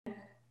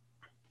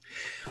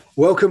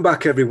Welcome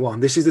back,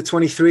 everyone. This is the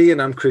 23,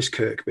 and I'm Chris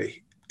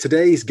Kirkby.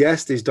 Today's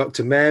guest is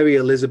Dr. Mary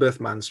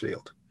Elizabeth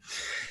Mansfield.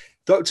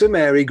 Dr.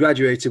 Mary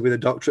graduated with a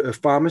doctorate of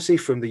pharmacy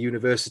from the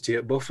University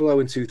at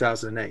Buffalo in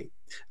 2008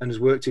 and has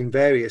worked in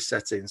various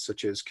settings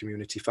such as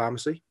community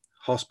pharmacy,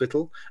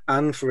 hospital,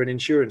 and for an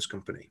insurance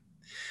company.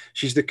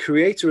 She's the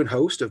creator and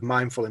host of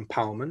Mindful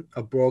Empowerment,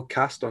 a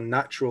broadcast on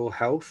natural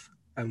health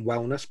and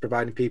wellness,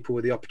 providing people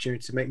with the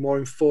opportunity to make more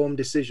informed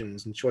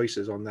decisions and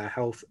choices on their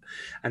health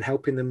and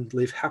helping them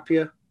live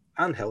happier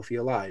and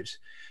healthier lives.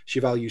 She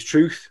values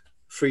truth,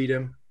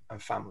 freedom,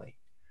 and family.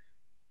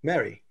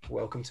 Mary,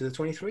 welcome to the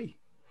 23.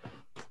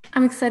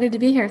 I'm excited to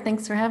be here.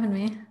 Thanks for having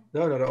me.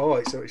 No, not at all.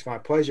 It's my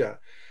pleasure.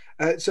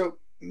 So,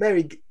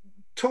 Mary,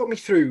 talk me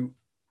through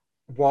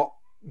what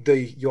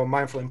your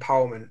mindful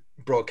empowerment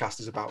broadcast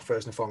is about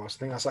first and foremost. I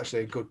think that's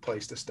actually a good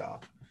place to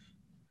start.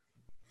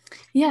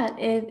 Yeah,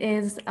 it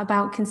is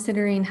about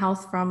considering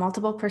health from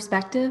multiple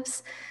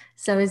perspectives.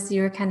 So as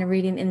you were kind of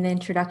reading in the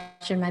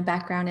introduction, my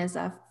background as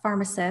a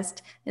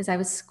pharmacist, as I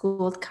was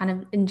schooled kind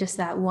of in just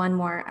that one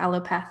more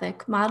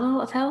allopathic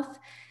model of health,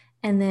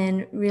 and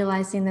then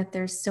realizing that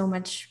there's so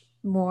much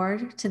more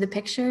to the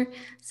picture.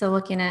 So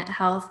looking at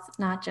health,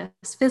 not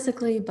just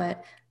physically,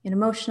 but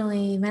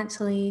emotionally,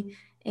 mentally,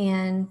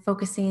 and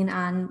focusing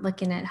on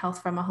looking at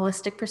health from a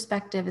holistic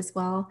perspective as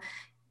well,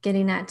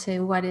 getting at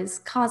to what is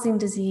causing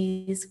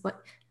disease,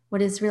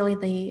 what is really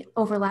the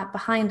overlap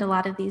behind a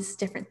lot of these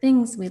different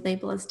things we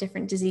label as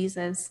different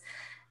diseases.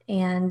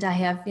 And I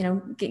have,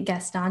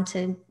 guests on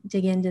to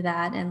dig into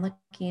that and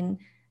looking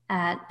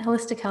at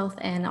holistic health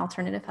and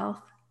alternative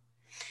health.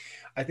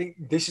 I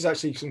think this is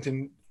actually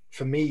something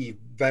for me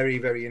very,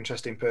 very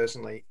interesting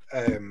personally,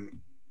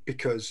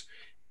 because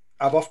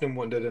I've often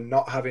wondered, and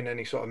not having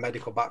any sort of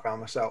medical background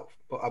myself,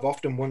 but I've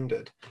often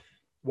wondered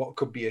what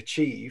could be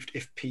achieved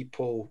if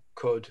people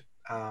could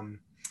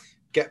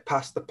get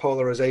past the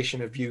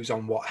polarization of views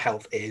on what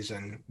health is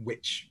and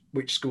which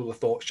school of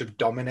thought should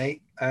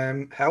dominate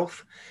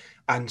health,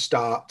 and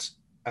start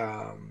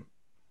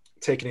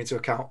taking into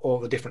account all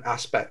the different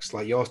aspects,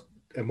 like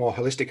a more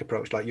holistic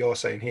approach, like you're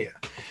saying here.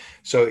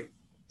 So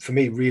for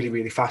me, really,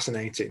 really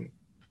fascinating,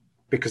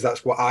 because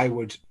that's what I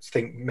would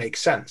think makes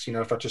sense.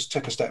 If I just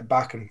take a step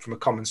back and from a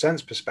common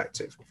sense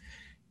perspective,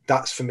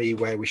 that's for me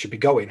where we should be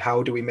going.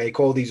 How do we make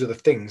all these other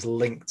things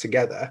link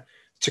together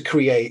to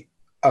create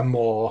a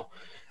more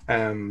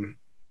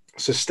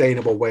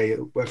sustainable way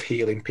of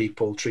healing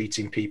people,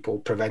 treating people,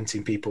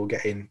 preventing people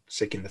getting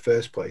sick in the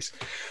first place?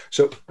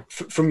 So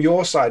from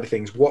your side of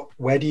things,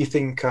 where do you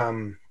think,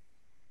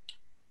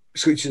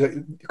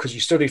 because you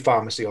studied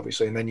pharmacy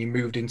obviously, and then you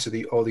moved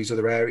into all these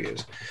other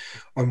areas,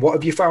 and what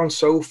have you found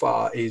so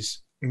far is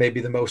maybe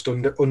the most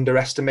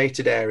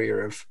underestimated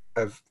area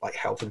of like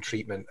health and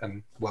treatment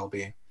and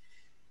well-being?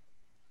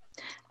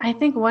 I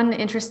think one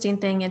interesting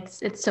thing,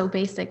 it's so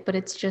basic, but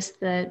it's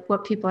just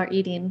what people are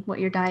eating, what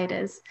your diet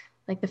is,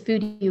 like the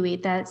food you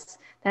eat. That's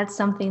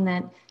something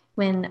that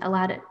when a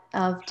lot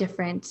of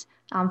different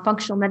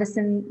functional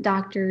medicine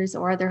doctors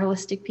or other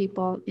holistic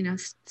people,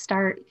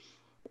 start,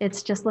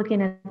 it's just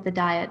looking at the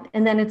diet,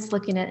 and then it's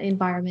looking at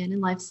environment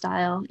and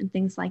lifestyle and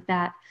things like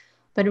that.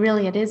 But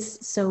really, it is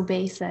so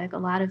basic. A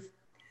lot of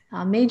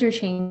major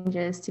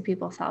changes to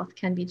people's health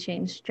can be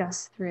changed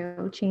just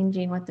through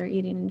changing what they're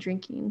eating and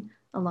drinking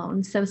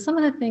alone. So some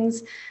of the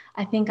things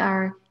I think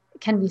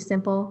can be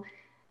simple,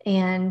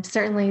 and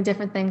certainly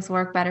different things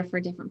work better for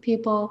different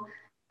people.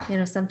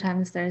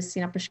 Sometimes there's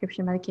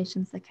prescription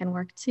medications that can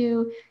work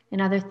too, and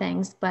other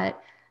things.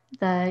 But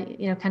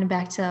kind of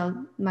back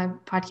to my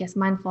podcast,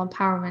 Mindful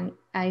Empowerment,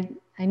 I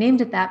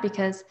named it that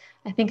because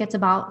I think it's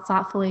about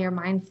thoughtfully or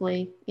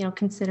mindfully,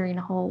 considering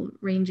a whole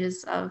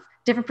ranges of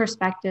different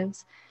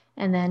perspectives,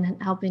 and then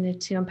helping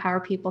it to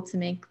empower people to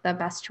make the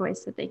best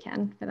choice that they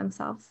can for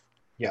themselves.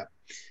 Yeah.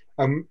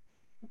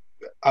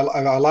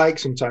 I like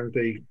sometimes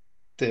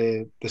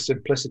the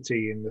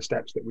simplicity in the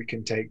steps that we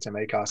can take to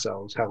make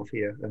ourselves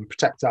healthier and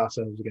protect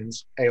ourselves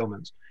against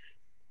ailments.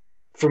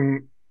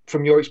 From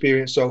your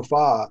experience so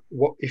far,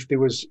 what if there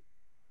was,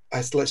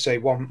 let's say,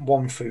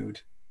 one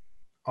food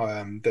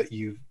that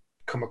you've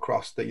come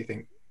across that you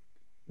think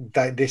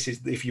that this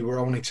is, if you were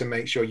only to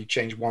make sure you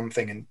change one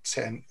thing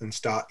and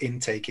start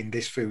intaking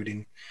this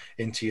food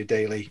into your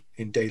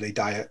daily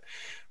diet,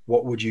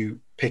 what would you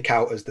pick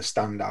out as the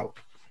standout?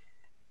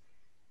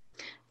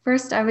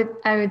 First, I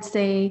would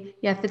say,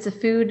 yeah, if it's a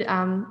food,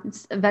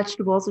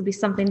 vegetables would be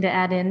something to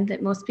add in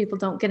that most people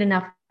don't get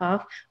enough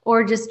of,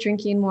 or just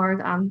drinking more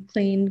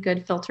clean,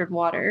 good filtered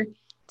water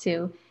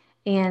too.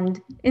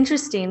 And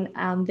interesting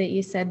that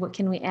you said, what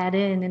can we add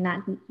in, and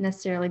not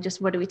necessarily just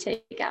what do we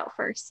take out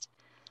first.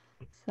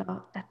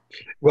 So,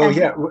 Well,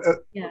 think, yeah,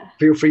 yeah.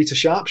 feel free to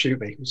sharpshoot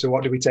me. So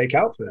what do we take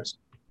out first?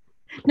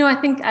 No, I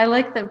think I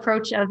like the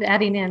approach of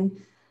adding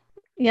in.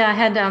 Yeah, I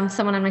had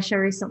someone on my show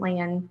recently,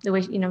 and the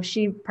way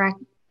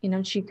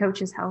she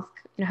coaches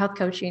health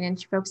coaching, and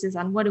she focuses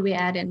on what do we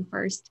add in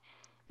first,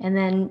 and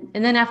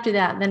then after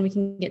that, then we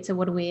can get to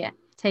what do we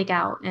take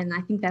out. And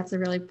I think that's a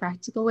really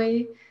practical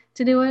way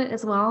to do it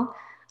as well.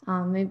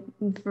 Maybe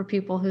for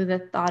people who the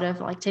thought of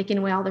like taking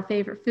away all their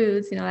favorite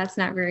foods, that's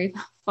not very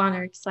fun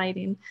or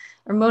exciting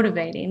or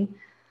motivating.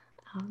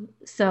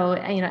 So,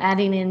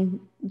 adding in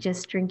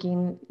just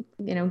drinking,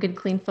 good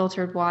clean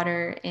filtered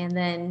water, and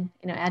then,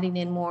 adding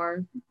in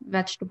more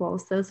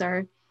vegetables. Those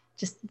are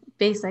just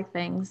basic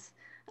things.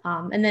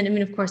 And then, I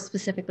mean, of course,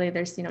 specifically,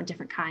 there's,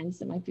 different kinds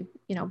that might be,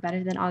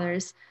 better than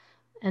others.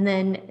 And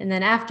then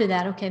after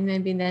that, okay,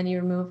 maybe then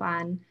you move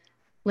on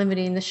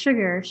limiting the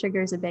sugar.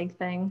 Sugar is a big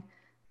thing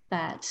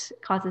that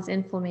causes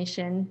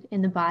inflammation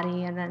in the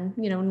body. And then,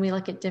 when we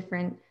look at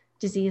different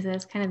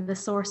diseases, kind of the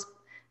source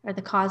or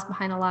the cause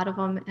behind a lot of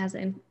them as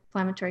an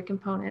inflammatory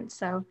component.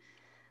 So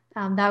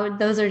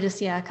those are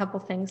just, yeah, a couple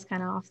things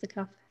kind of off the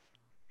cuff.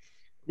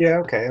 Yeah,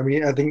 okay. I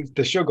mean, I think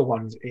the sugar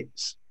ones,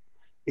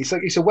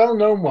 it's a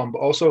well-known one, but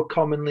also a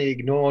commonly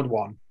ignored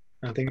one.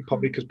 I think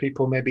probably because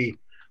people maybe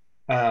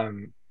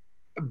um,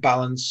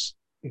 balance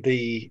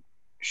the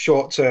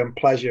short-term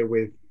pleasure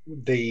with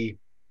the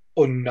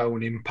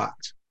unknown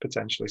impact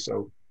potentially.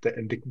 So that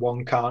and the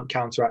one can't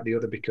counteract the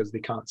other because they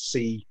can't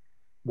see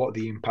what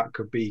the impact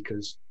could be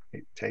because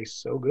it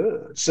tastes so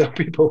good. So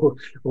people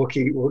will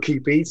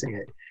keep eating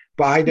it.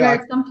 But I know,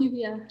 Right. Some people,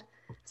 yeah.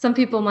 Some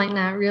people might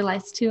not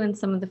realize too in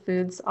some of the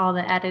foods all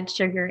the added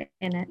sugar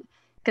in it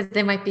because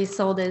they might be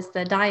sold as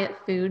the diet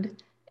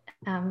food,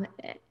 um,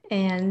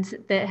 and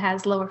that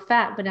has lower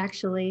fat, but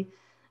actually,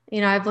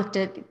 I've looked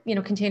at,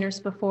 containers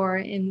before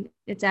and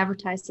it's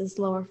advertised as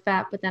lower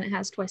fat, but then it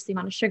has twice the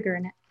amount of sugar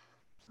in it.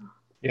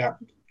 yeah,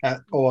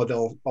 or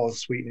they'll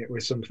sweeten it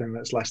with something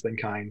that's less than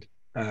kind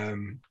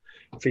um,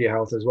 for your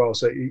health as well.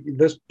 So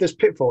there's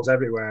pitfalls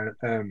everywhere.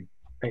 I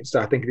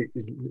think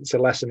it's a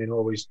lesson in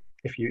always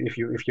if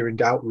you're in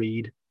doubt,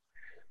 read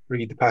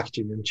the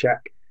packaging and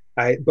check.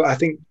 But I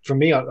think for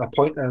me, a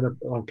point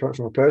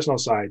from a personal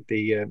side,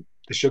 the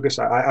sugar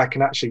side,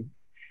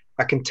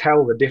 I can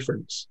tell the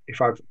difference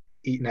if I've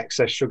eaten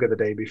excess sugar the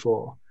day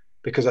before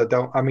because I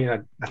don't. I mean,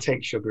 I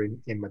take sugar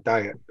in my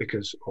diet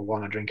because well,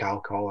 one, I drink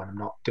alcohol and I'm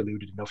not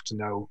deluded enough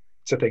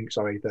to think,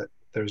 sorry, that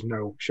there's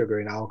no sugar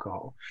in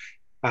alcohol.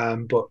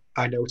 But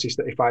I noticed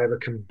that if I ever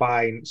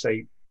combine,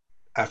 say,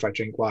 if I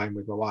drink wine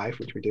with my wife,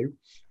 which we do,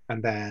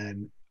 and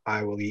then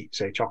I will eat,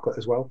 say, chocolate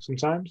as well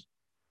sometimes.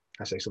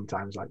 I say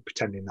sometimes, like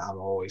pretending that I'm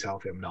always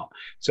healthy, I'm not.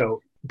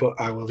 So, but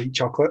I will eat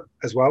chocolate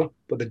as well.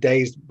 But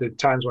the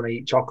times when I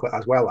eat chocolate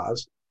as well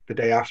as the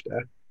day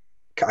after,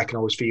 I can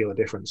always feel a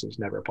difference. It's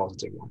never a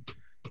positive one.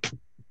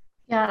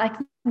 Yeah, I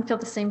can feel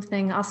the same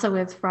thing also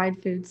with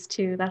fried foods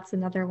too. That's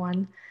another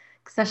one,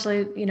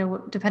 especially,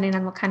 depending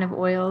on what kind of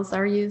oils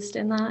are used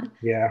in that.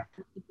 Yeah,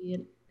 Would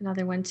be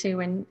another one too,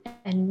 and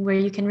where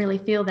you can really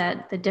feel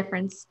that the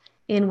difference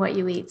in what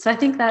you eat. So I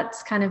think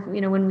that's kind of,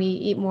 when we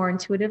eat more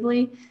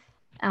intuitively,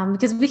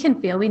 because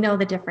we know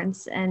the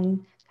difference,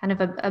 and kind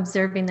of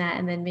observing that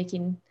and then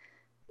making,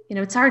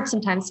 it's hard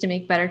sometimes to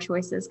make better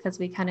choices because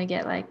we kind of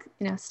get like,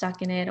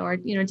 stuck in it, or,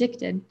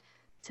 addicted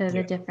to the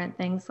yeah, different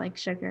things like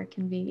sugar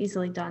can be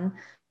easily done.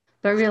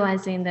 But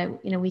realizing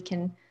that, we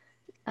can,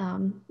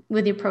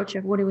 with the approach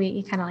of what do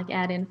we kind of like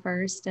add in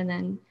first, and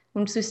then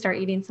once we start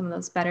eating some of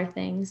those better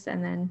things,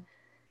 and then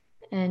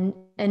and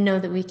know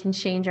that we can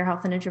change our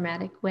health in a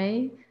dramatic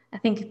way, I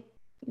think it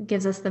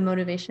gives us the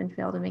motivation to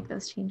be able to make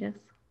those changes.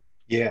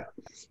 yeah.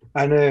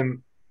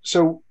 And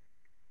so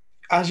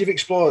as you've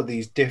explored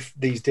these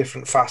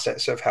different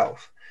facets of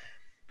health,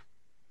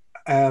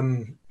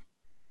 um,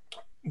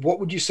 what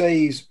would you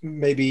say is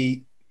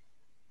maybe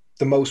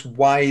the most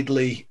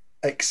widely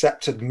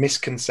accepted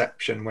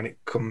misconception when it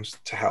comes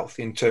to health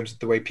in terms of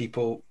the way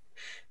people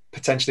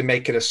potentially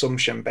make an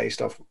assumption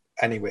based off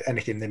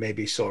anything they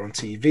maybe saw on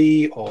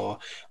TV or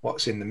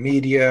what's in the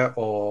media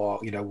or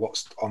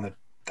what's on the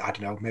I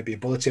don't know maybe a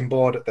bulletin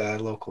board at their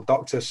local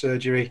doctor's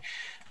surgery.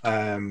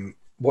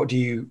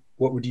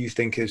 What would you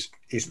think is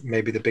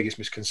maybe the biggest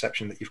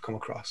misconception that you've come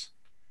across?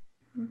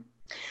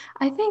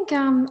 I think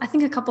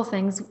a couple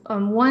things.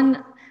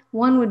 One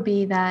would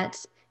be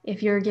that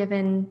if you're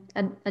given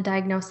a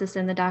diagnosis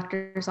in the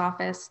doctor's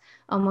office,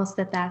 almost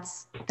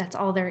that's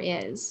all there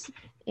is,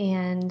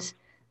 and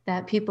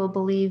that people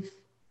believe,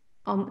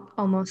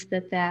 almost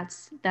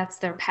that's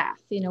their path.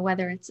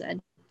 Whether it's a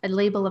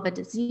label of a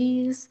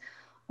disease,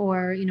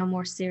 or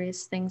more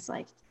serious things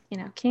like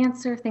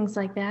cancer, things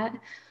like that.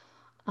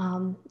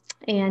 Um,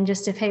 and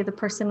just if, hey, the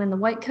person in the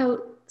white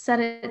coat said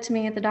it to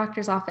me at the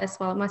doctor's office,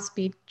 well, it must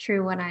be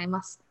true, and I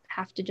must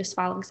have to just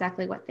follow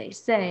exactly what they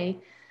say.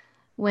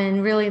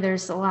 When really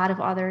there's a lot of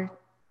other,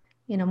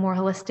 more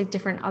holistic,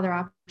 different other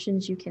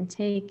options you can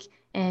take.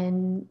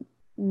 And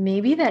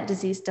maybe that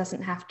disease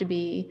doesn't have to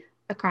be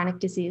a chronic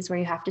disease where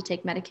you have to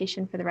take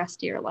medication for the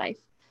rest of your life.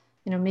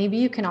 Maybe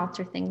you can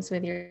alter things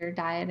with your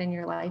diet and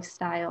your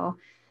lifestyle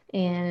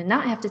and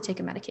not have to take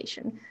a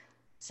medication.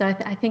 So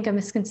I think a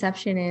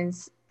misconception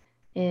is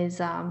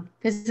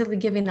physically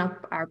giving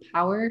up our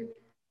power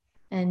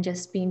and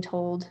just being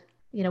told,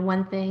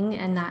 one thing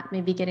and not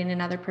maybe getting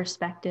another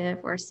perspective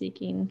or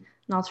seeking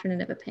an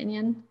alternative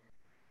opinion.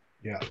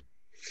 Yeah,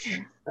 Yeah.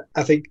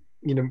 I think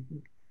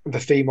the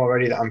theme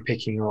already that I'm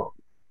picking up.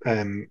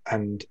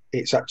 and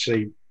it's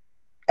actually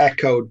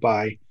echoed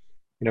by,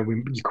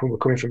 we're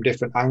coming from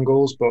different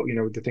angles, but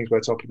the things we're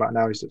talking about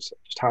now is just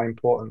how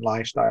important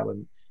lifestyle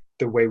and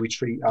the way we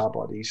treat our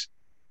bodies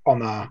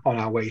on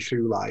our way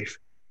through life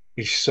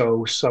is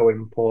so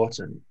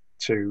important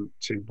to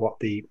what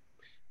the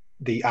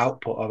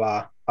output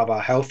of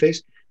our health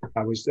is.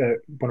 I was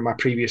one of my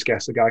previous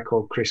guests, a guy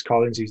called Chris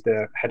Collins. He's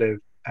the head of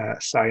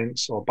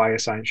science or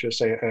bioscience, should I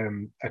say,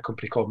 a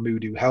company called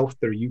Moodoo Health.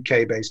 They're a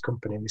UK-based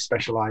company and they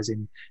specialize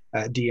in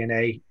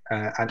DNA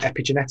and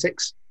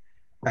epigenetics.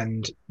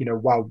 And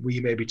while we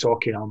may be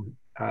talking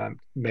on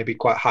maybe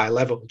quite high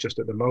level just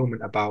at the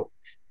moment about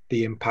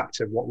the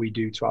impact of what we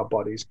do to our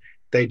bodies,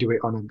 they do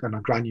it on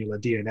a granular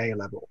DNA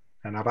level.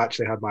 And I've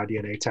actually had my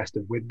DNA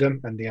tested with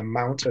them, and the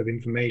amount of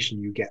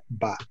information you get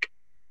back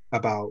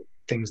about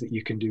things that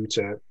you can do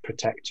to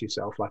protect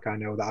yourself. Like I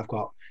know that I've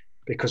got,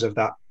 because of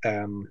that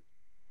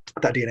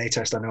DNA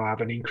test, I know I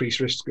have an increased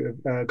risk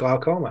of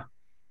glaucoma,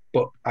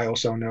 but I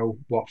also know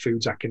what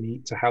foods I can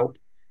eat to help.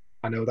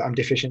 I know that I'm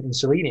deficient in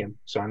selenium,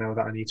 so I know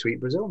that I need to eat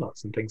Brazil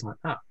nuts and things like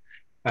that.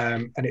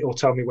 And it will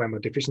tell me where my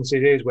deficiency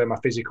is, where my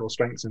physical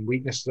strengths and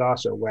weaknesses are.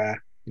 So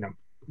where,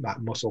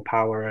 like muscle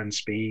power and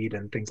speed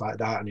and things like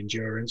that, and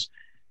endurance,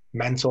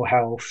 mental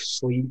health,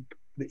 sleep.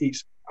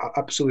 It's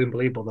absolutely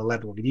unbelievable the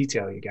level of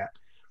detail you get.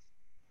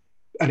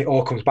 And it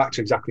all comes back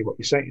to exactly what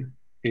you're saying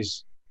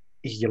is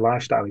your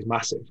lifestyle is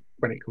massive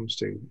when it comes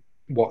to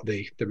what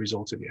the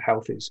result of your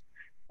health is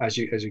as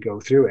you go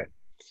through it.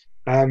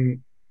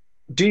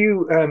 Do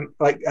you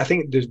like, I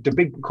think the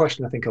big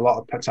question, I think a lot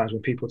of times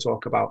when people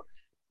talk about,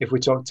 if we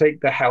take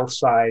the health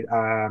side,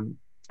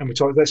 and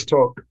let's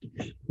talk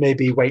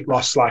maybe weight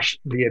loss slash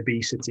the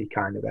obesity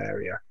kind of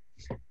area.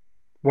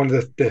 One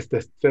of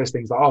the first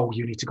things, like, oh,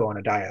 you need to go on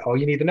a diet, or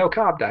you need a no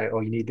carb diet,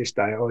 or you need this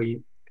diet, or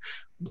you.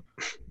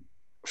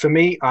 For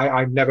me,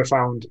 I've never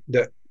found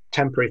that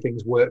temporary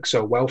things work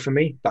so well for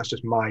me. That's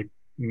just me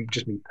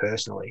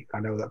personally.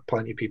 I know that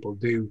plenty of people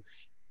do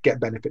get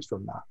benefits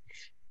from that.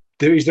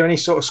 Is there any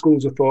sort of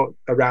schools of thought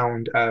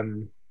around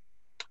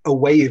a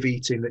way of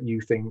eating that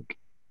you think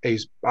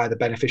is either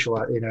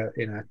beneficial in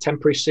a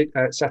temporary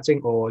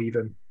setting or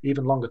even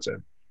longer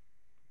term?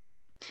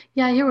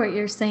 Yeah, I hear what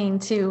you're saying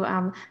too.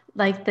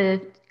 Like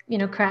the,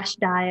 crash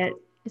diet,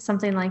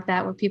 something like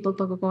that, where people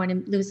go going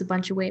and lose a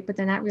bunch of weight, but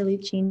they're not really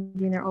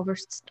changing their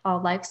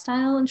overall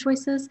lifestyle and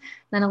choices.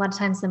 Then a lot of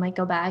times they might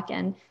go back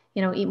and,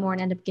 eat more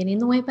and end up getting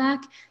the weight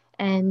back.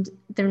 And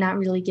they're not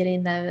really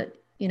getting the,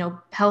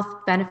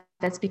 health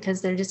benefits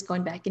because they're just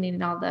going back and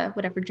eating all the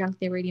whatever junk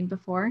they were eating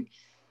before.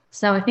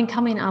 So I think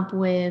coming up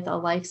with a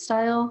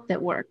lifestyle that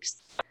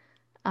works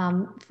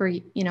for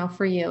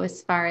you,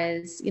 as far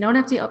as you don't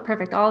have to eat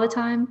perfect all the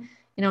time.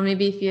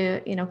 Maybe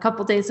if a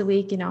couple days a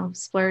week,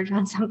 splurge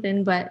on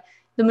something, but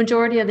the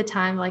majority of the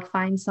time, like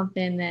find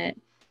something that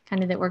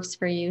kind of that works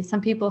for you.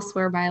 Some people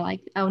swear by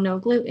like, oh, no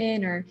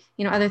gluten or,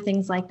 other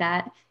things like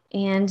that.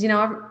 And,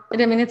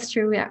 I mean, it's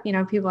true.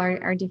 People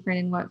are different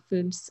in what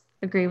foods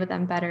agree with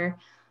them better.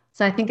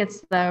 So I think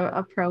it's the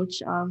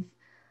approach of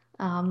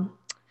um,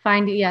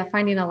 finding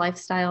a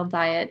lifestyle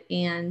diet.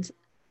 And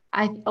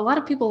a lot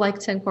of people like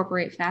to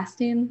incorporate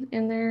fasting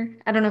in there.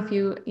 I don't know if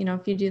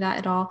you do that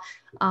at all.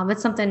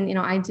 It's something,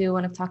 I do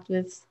when I've talked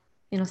with,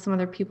 some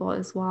other people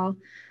as well.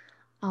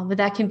 But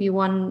that can be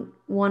one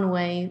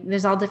way.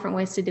 There's all different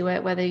ways to do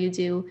it, whether you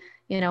do,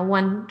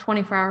 one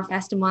 24-hour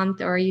fast a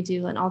month, or you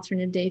do an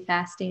alternate day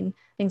fasting,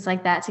 things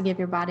like that, to give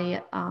your body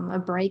a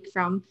break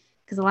from,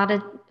 because a lot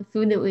of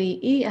food that we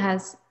eat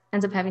ends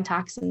up having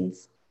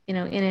toxins, in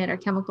it, or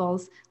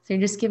chemicals. So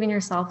you're just giving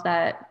yourself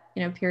that,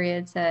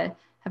 period to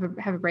have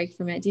a break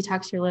from it,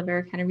 detox your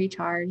liver, kind of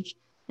recharge.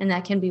 And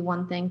that can be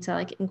one thing to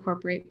like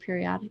incorporate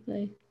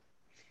periodically.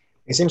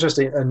 It's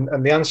interesting,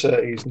 and the answer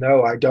is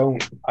no. I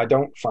don't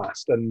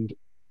fast, and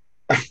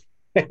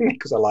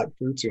because I like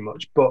food too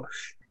much. But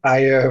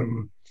I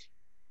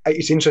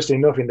it's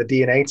interesting enough, in the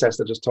DNA test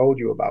I just told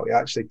you about, it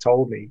actually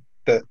told me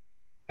that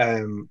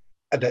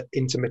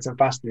intermittent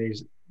fasting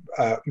is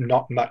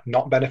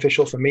not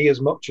beneficial for me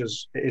as much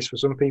as it is for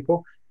some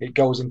people. It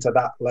goes into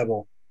that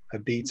level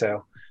of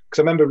detail, because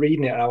I remember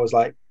reading it and I was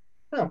like,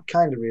 oh, I'm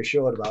kind of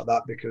reassured about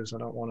that, because I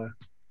don't want to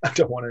I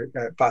don't want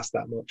to fast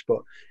that much. But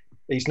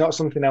it's not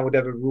something I would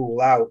ever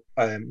rule out.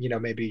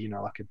 Maybe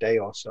like a day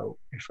or so,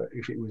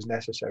 if it was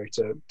necessary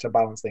to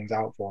balance things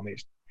out for me.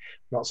 It's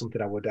not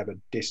something I would ever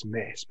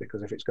dismiss,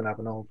 because if it's going to have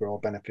an overall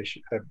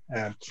benefit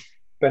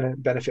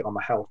on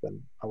my health,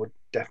 then I would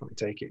definitely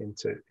take it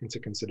into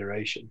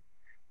consideration.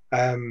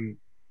 Um,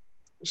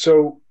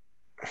 so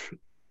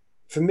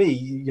for me,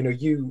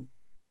 you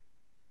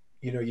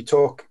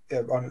talk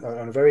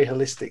on a very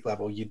holistic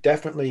level. You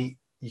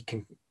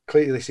can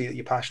clearly see that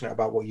you're passionate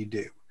about what you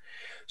do.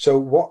 So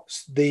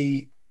what's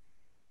the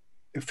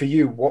for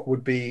you? What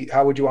would be?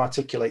 How would you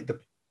articulate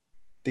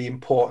the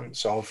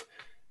importance of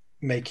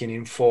making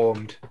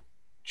informed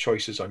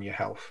choices on your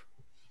health?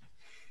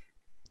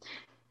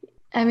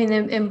 I mean,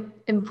 the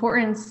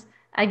importance,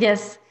 I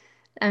guess,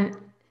 I'm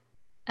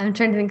trying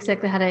to think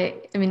exactly how to,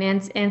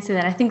 answer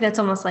that. I think that's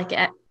almost like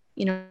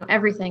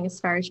everything as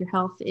far as your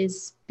health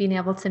is being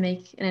able to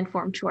make an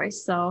informed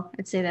choice. So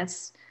I'd say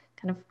that's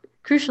kind of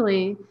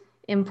crucially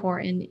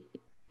important,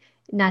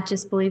 not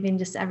just believing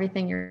just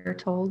everything you're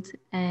told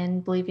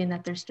and believing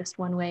that there's just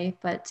one way,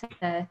 but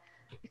to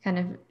kind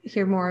of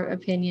hear more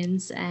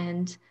opinions.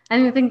 And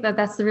I think that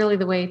that's really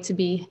the way to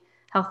be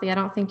healthy. I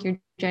don't think you're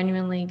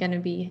genuinely going to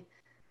be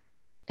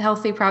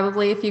healthy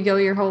probably if you go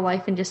your whole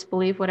life and just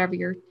believe whatever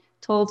you're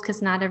told,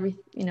 because not every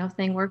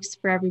thing works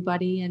for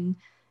everybody. And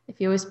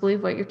if you always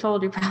believe what you're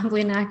told, you're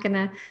probably not going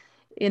to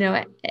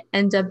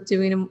end up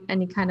doing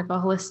any kind of a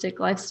holistic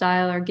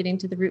lifestyle or getting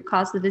to the root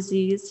cause of the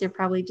disease. You're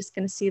probably just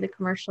going to see the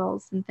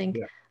commercials and think,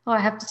 Yeah. oh, I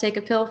have to take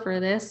a pill for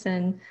this.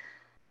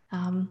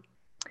 Um,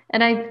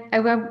 and I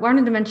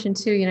wanted to mention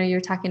too,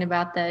 you're talking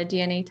about the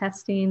DNA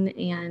testing,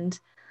 and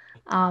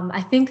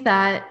I think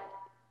that,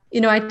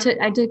 I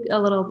did a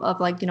little of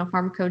like,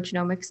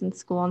 pharmacogenomics in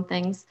school and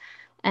things.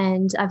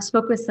 And I've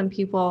spoke with some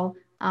people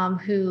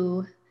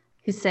who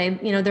say,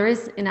 there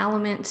is an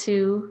element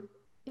to,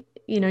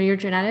 your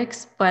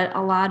genetics, but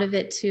a lot of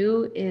it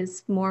too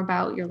is more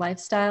about your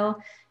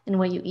lifestyle and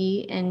what you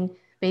eat. And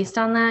based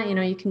on that,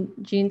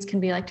 genes can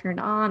be like turned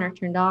on or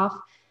turned off.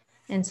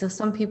 And so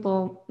some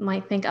people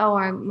might think,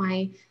 oh,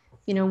 my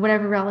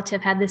whatever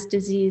relative had this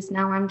disease,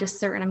 now I'm just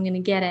certain I'm going to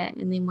get it.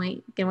 And they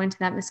might go into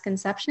that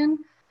misconception.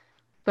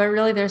 But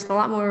really, there's a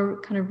lot more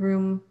kind of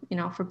room,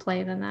 for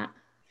play than that.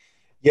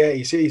 Yeah,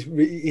 he's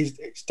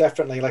it's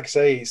definitely, like I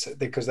say, it's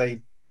because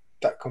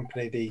that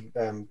company,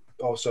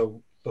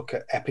 also look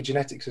at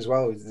epigenetics as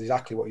well. Is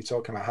exactly what you're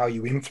talking about, how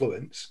you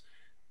influence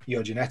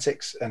your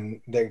genetics. And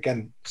they,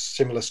 again,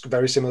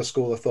 very similar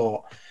school of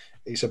thought.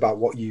 It's about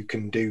what you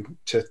can do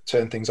to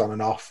turn things on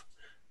and off,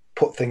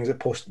 pull things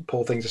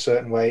a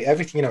certain way.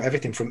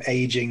 Everything from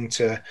aging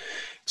to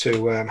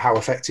how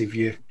effective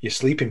your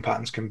sleeping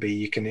patterns can be.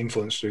 You can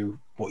influence through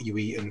what you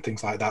eat and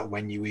things like that.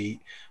 When you eat,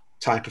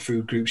 type of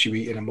food groups you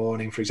eat in the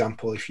morning, for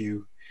example. If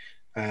you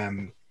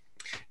for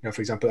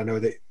example, I know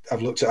that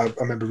I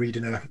remember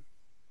reading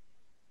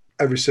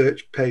a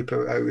research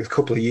paper a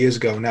couple of years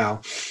ago now,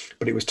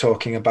 but it was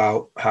talking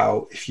about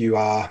how if you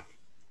are,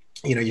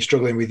 you're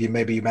struggling with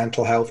maybe your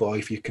mental health, or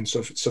if you can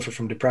suffer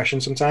from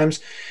depression sometimes,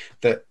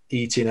 that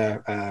eating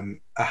a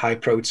high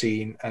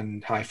protein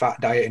and high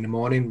fat diet in the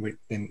morning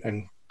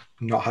and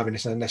not having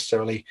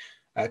necessarily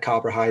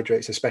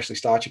carbohydrates, especially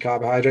starchy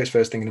carbohydrates,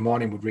 first thing in the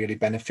morning would really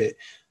benefit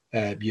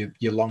your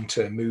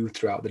long-term mood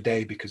throughout the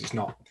day, because it's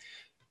not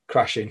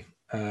crashing,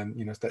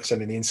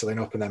 sending the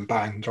insulin up and then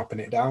bang, dropping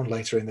it down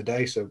later in the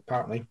day. So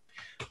apparently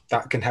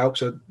that can help.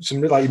 So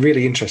some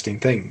really interesting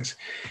things.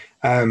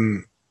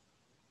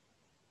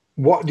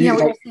 What do Yeah, you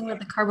what like? you're saying with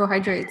the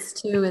carbohydrates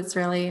too is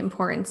really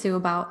important too,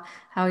 about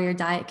how your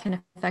diet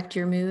can affect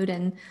your mood.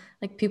 And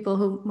like people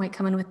who might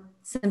come in with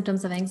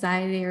symptoms of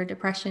anxiety or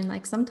depression,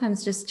 like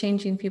sometimes just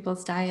changing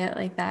people's diet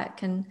like that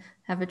can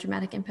have a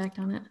dramatic impact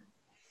on it.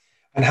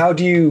 And how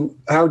do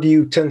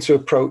you tend to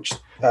approach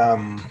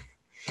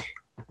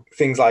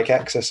things like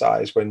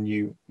exercise when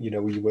when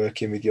you're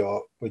working with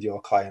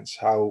your clients?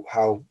 How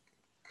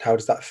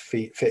does that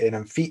fit in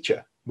and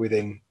feature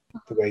within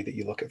the way that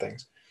you look at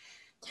things?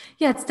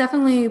 Yeah, it's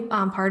definitely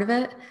part of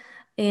it.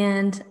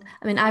 And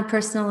I mean, I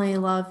personally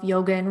love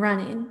yoga and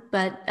running,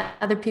 but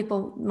other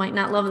people might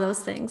not love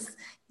those things.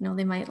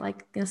 They might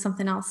like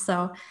something else.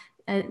 So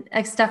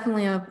it's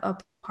definitely a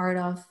part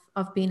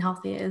of being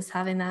healthy is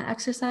having that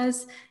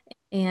exercise,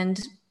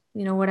 and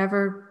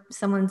whatever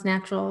someone's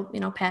natural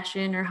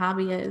passion or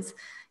hobby is,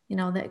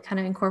 that kind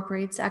of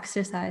incorporates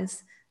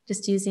exercise,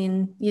 just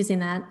using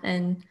that.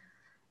 And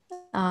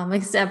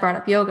like I said, I brought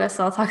up yoga,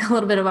 so I'll talk a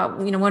little bit about,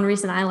 one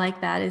reason I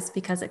like that is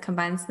because it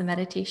combines the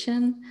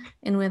meditation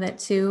in with it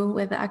too,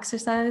 with the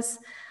exercise.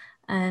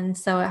 And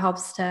so it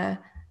helps to,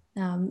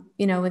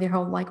 with your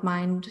whole like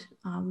mind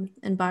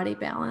and body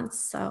balance.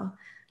 So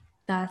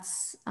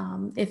that's,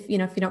 if you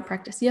don't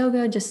practice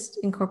yoga, just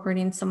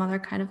incorporating some other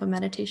kind of a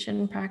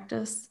meditation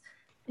practice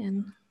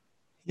in.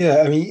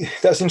 Yeah, I mean,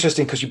 that's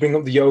interesting because you bring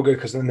up the yoga,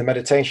 because then the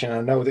meditation.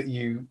 I know that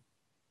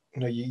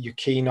you're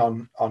keen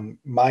on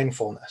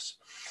mindfulness,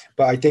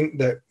 but I think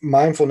that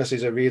mindfulness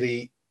is a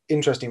really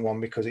interesting one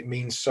because it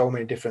means so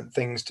many different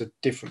things to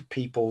different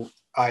people,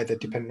 either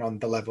depending on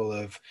the level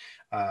of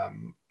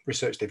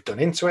research they've done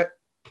into it,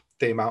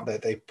 the amount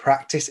that they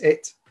practice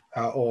it,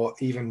 or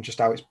even just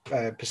how it's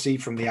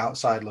perceived from the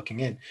outside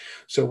looking in.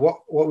 So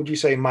what would you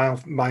say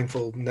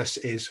mindfulness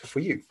is for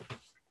you?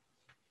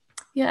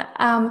 Yeah.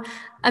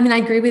 I mean, I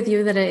agree with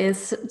you that it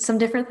is some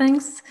different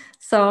things.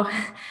 So,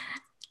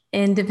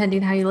 and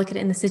depending how you look at it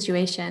in the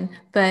situation,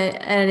 but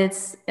at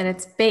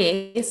its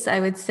base,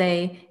 I would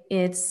say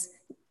it's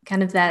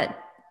kind of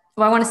that.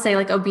 Well, I want to say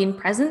like, oh, being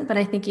present, but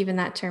I think even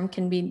that term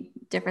can be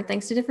different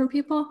things to different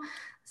people.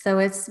 So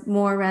it's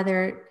more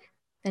rather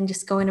than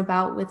just going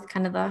about with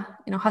kind of the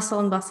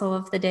hustle and bustle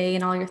of the day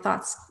and all your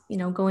thoughts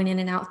going in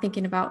and out,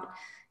 thinking about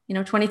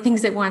 20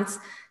 things at once,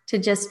 to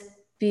just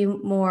be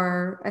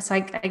more. So I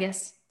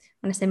guess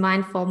when I say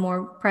mindful,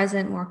 more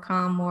present, more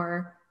calm,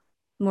 more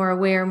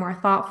aware, more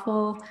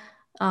thoughtful,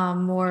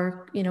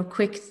 more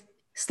quick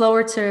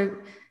slower to,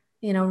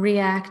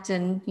 react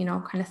and,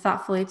 kind of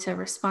thoughtfully to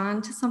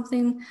respond to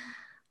something.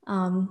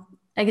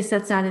 I guess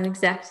that's not an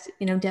exact,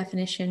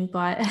 definition,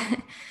 but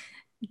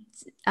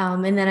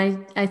and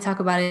then I talk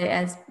about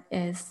it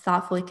as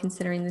thoughtfully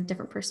considering the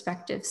different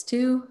perspectives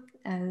too,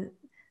 Well,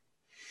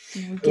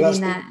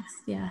 giving that,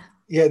 yeah.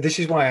 yeah, this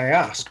is why I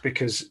ask,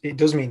 because it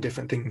does mean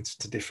different things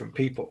to different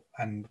people,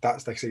 and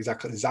that's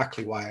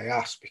exactly why I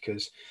ask,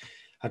 because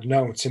I don't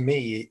know. To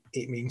me,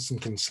 it means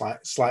something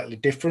slightly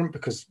different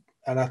because,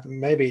 and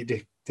maybe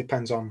it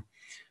depends on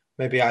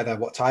maybe either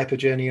what type of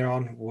journey you're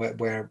on,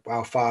 where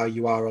how far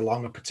you are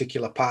along a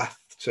particular path,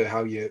 to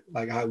how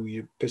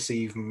you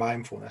perceive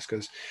mindfulness.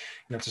 Because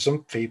to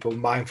some people,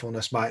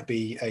 mindfulness might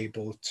be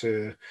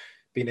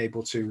being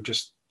able to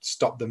just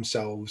stop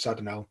themselves. I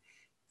don't know,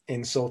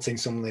 insulting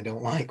someone they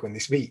don't like when they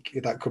speak.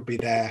 That could be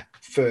their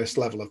first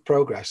level of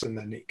progress, and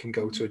then it can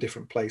go to a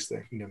different place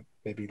that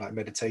maybe like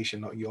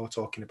meditation that you're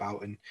talking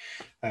about,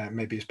 and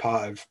maybe as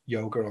part of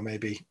yoga, or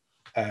maybe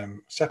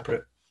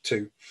separate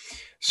too.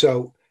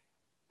 So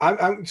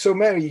so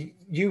Mary,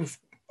 you've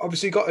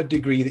obviously got a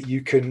degree that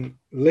you can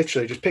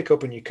literally just pick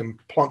up and you can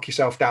plonk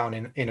yourself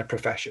down in a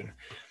profession.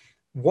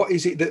 What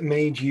is it that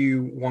made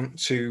you want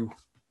to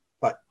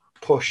like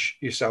push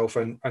yourself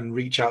and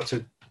reach out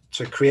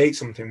to create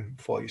something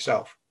for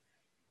yourself?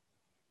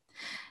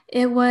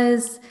 It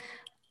was,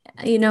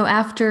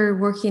 after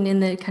working in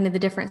the kind of the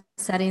different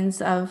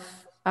settings of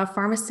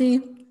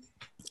pharmacy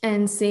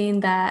and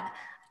seeing that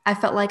I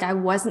felt like I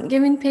wasn't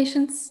giving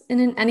patients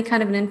any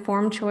kind of an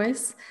informed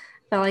choice.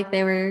 Felt like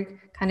they were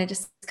kind of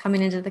just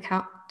coming into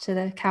to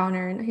the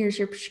counter and here's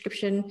your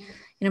prescription,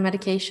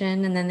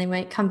 medication, and then they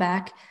might come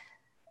back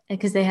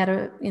because they had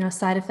a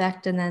side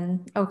effect, and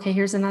then okay,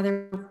 here's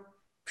another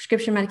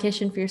prescription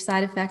medication for your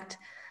side effect,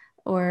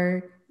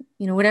 or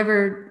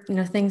whatever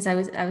things I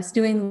was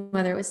doing,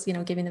 whether it was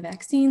giving the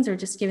vaccines or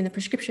just giving the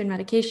prescription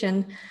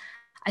medication.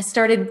 I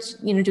started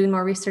doing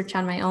more research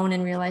on my own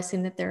and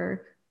realizing that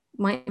there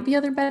might be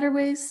other better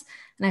ways,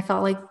 and I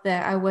felt like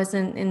that I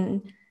wasn't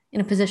in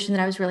a position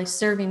that I was really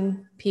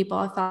serving people.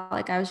 I felt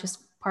like I was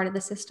just part of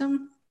the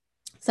system,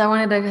 so I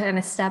wanted to kind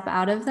of step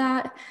out of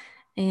that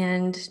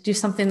and do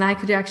something that I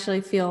could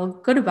actually feel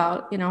good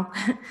about, even,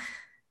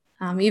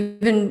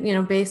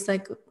 based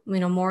like,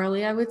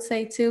 morally, I would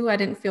say too. I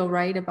didn't feel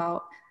right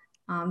about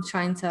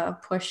trying to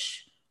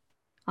push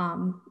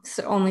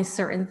so only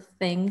certain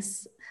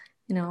things,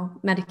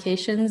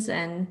 medications,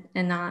 and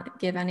not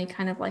give any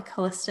kind of like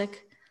holistic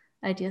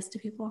ideas to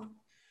people.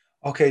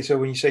 Okay, so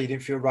when you say you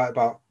didn't feel right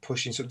about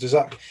pushing, so does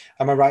that,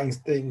 am I right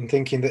in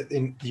thinking that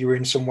you were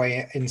in some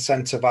way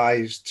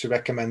incentivized to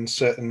recommend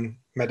certain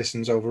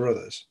medicines over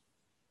others?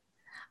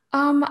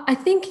 I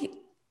think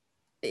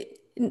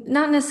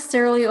not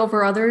necessarily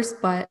over others,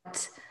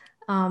 but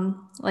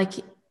like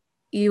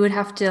you would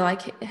have to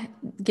like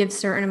give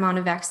certain amount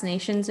of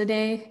vaccinations a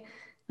day,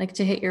 like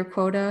to hit your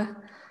quota.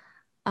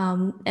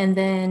 And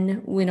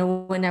then, when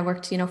I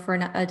worked, for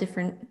a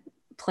different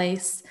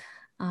place,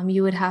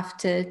 you would have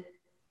to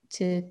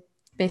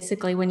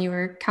basically, when you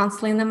were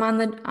counseling them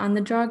on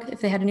the drug,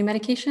 if they had a new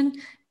medication,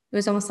 it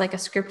was almost like a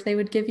script they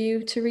would give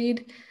you to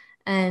read,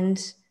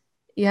 and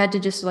you had to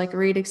just like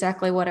read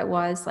exactly what it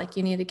was. Like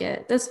you need to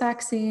get this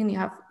vaccine, you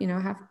have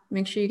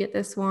make sure you get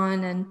this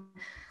one,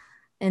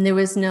 and there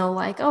was no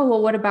like, oh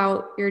well, what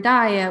about your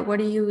diet?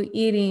 What are you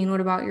eating? What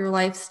about your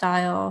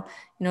lifestyle?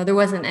 There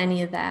wasn't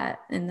any of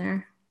that in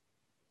there.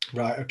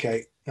 Right.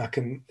 Okay. I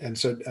can, and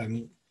so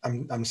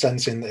I'm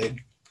sensing that it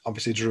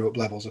obviously drew up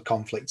levels of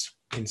conflict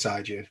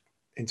inside you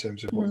in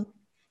terms of what Mhm.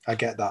 I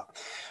get that.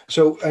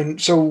 So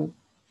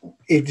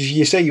if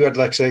you say you had,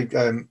 like, say,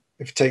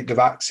 if you take the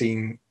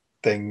vaccine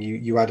thing,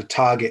 you had a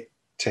target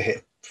to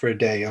hit for a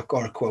day,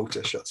 or a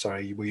quota.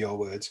 Sorry, were your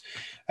words.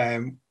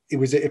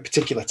 Was it a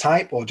particular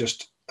type, or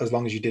just as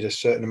long as you did a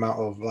certain amount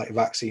of like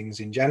vaccines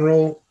in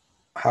general?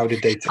 How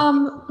did they?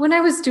 When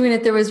I was doing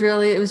it, it was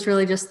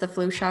really just the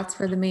flu shots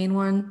for the main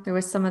one. There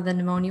was some of the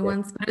pneumonia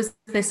ones, but it was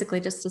basically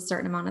just a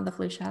certain amount of the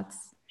flu shots.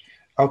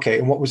 Okay,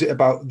 and what was it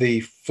about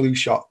the flu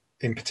shot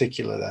in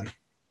particular then?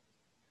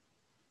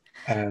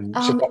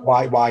 So Um,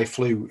 why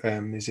flu?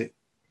 Is it?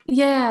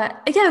 yeah,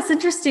 it's an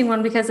interesting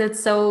one because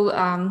it's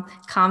so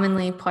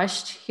commonly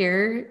pushed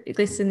here, at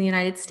least in the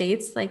United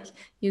States. Like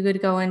you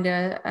could go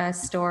into a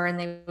store and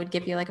they would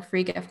give you like a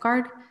free gift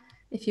card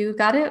if you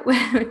got it.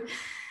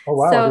 Oh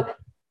wow! So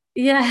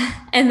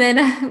yeah, and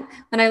then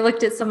when I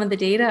looked at some of the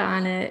data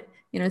on it,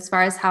 as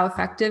far as how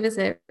effective is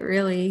it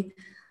really,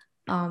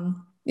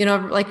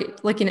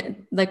 like looking at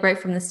like right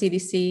from the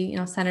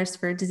CDC, Centers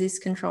for Disease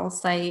Control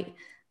site,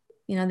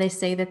 they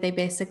say that they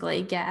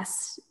basically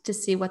guess to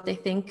see what they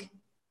think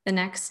the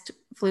next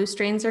flu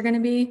strains are going to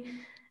be.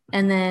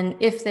 And then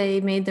if they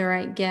made the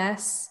right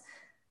guess,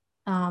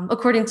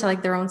 according to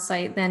like their own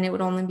site, then it would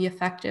only be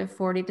effective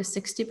 40 to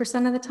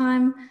 60% of the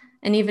time.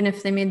 And even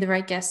if they made the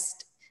right guess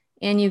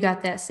and you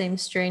got that same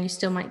strain, you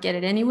still might get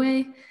it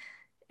anyway.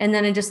 And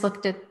then I just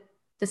looked at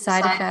the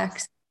side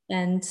effects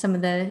and some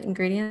of the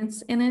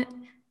ingredients in it.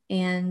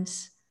 And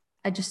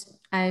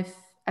I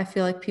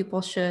feel like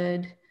people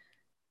should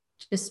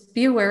just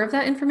be aware of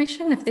that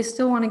information. If they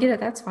still want to get it,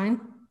 that's fine,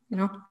 you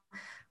know,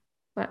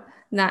 but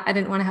not, I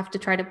didn't want to have to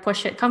try to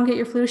push it. Come get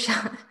your flu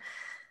shot.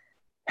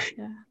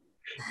 Yeah.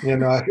 You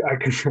know, I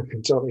can, I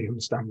can totally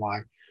understand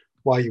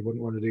why you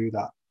wouldn't want to do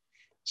that.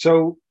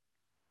 So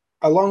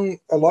along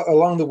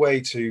the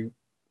way to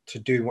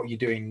do what you're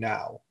doing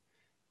now,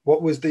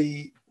 what was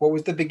the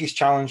biggest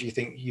challenge you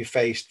think you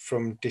faced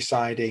from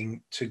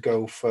deciding to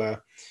go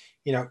for,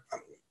 you know,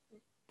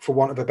 for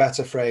want of a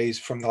better phrase,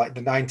 from like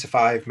the 9 to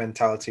 5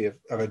 mentality of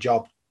a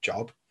job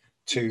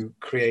to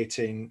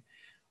creating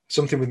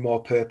something with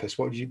more purpose?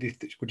 What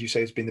would you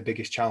say has been the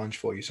biggest challenge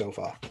for you so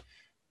far?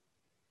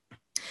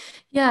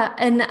 Yeah,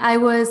 and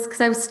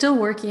because I was still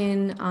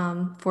working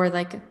for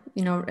like,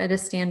 you know, at a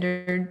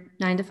standard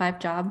 9 to 5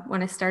 job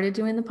when I started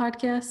doing the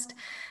podcast,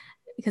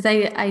 because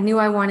I knew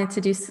I wanted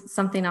to do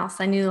something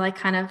else. I knew like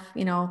kind of,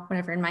 you know,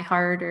 whatever in my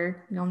heart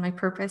or, you know, my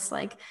purpose,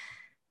 like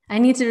I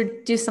need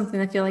to do something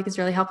I feel like is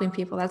really helping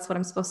people. That's what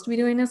I'm supposed to be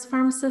doing as a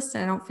pharmacist.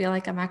 And I don't feel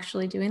like I'm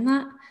actually doing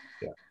that.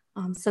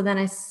 Yeah. So then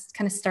I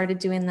kind of started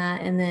doing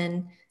that, and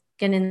then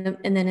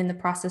in the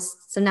process.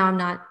 So now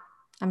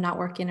I'm not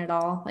working at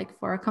all like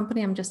for a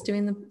company. I'm just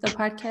doing the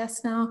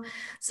podcast now.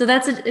 So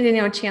that's a, you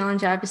know, a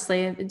challenge,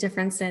 obviously a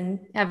difference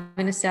in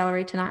having a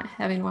salary to not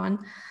having one.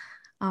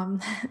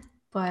 Um,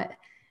 but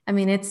I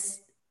mean,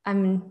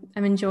 I'm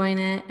enjoying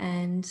it,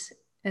 and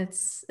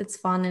it's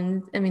fun.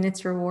 And I mean,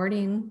 it's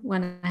rewarding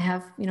when I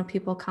have, you know,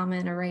 people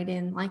comment or write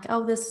in like,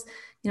 oh, this,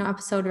 you know,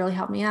 episode really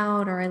helped me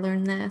out, or I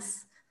learned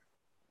this.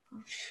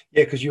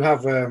 Yeah, because you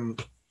have. I'm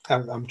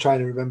trying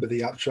to remember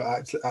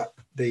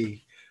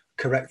the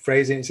correct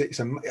phrasing.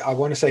 I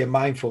want to say a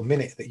mindful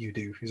minute that you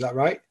do. Is that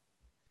right?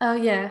 Oh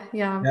yeah.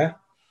 Yeah. Yeah.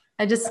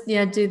 I just,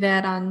 yeah, do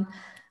that on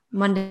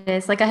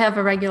Mondays. Like I have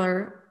a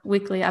regular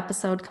weekly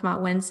episode come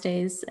out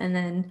Wednesdays, and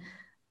then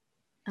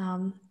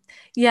um,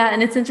 yeah,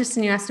 and it's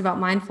interesting you asked about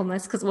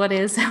mindfulness, because what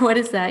is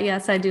that?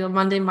 Yes, I do a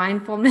Monday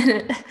mindful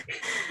minute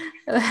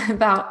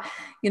about,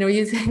 you know,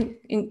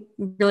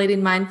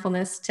 relating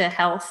mindfulness to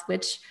health,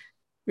 which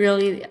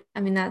really,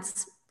 I mean,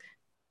 that's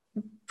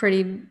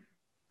pretty,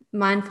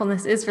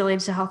 mindfulness is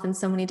related to health in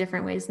so many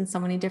different ways and so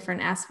many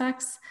different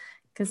aspects,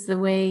 because the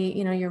way,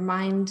 you know, your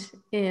mind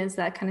is,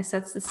 that kind of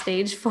sets the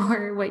stage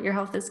for what your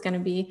health is going to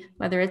be,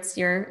 whether it's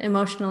your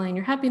emotional and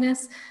your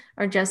happiness,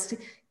 or just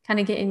kind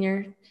of getting your,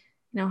 you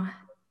know,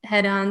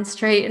 head on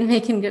straight and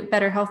making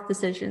better health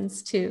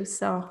decisions too.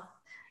 So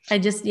I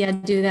just, yeah,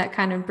 do that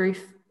kind of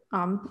brief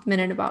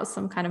minute about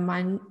some kind of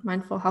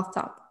mindful health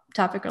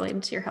topic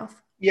related to your health.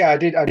 Yeah, I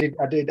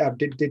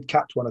did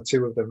catch one or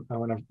two of them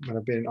when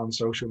I've been on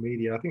social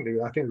media. I think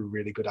they're a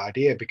really good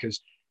idea,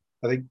 because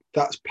I think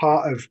that's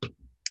part of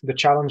the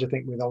challenge. I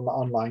think with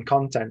online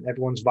content,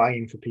 everyone's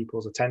vying for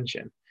people's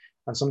attention,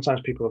 and sometimes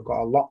people have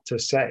got a lot to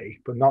say,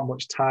 but not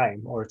much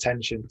time or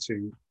attention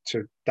to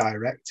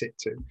direct it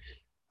to.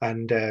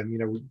 And you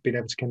know, being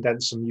able to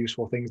condense some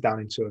useful things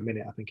down into a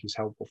minute, I think is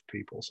helpful for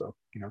people. So,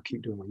 you know,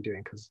 keep doing what you're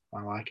doing, because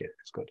I like it.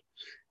 It's good.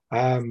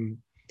 Um,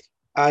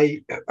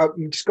 I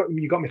just got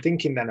you got me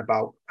thinking then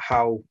about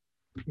how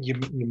your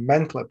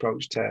mental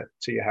approach to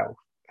your health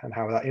and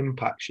how that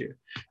impacts you,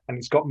 and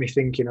it's got me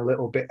thinking a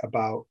little bit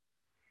about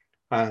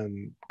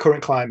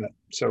current climate.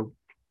 So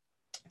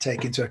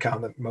take into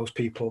account that most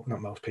people, not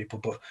most people,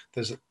 but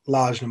there's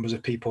large numbers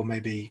of people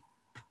maybe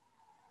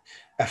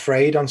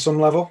afraid on some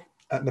level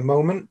at the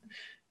moment.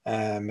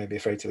 Maybe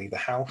afraid to leave the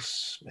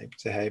house, maybe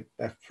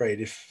afraid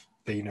if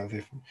they, you know,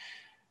 they've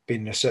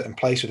been in a certain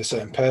place with a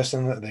certain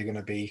person that they're going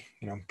to be,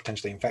 you know,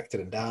 potentially infected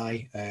and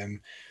die.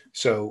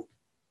 So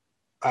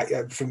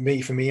for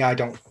me, I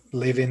don't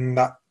live in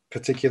that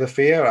particular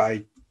fear.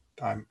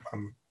 I'm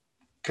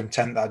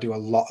content that I do a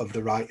lot of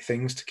the right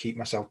things to keep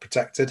myself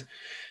protected.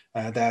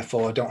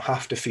 Therefore, I don't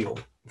have to feel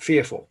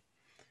fearful.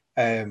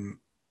 And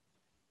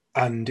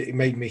it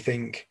made me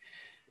think,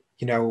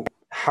 you know,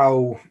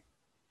 how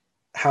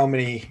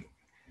many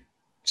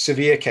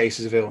severe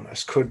cases of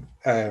illness could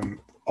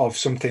of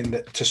something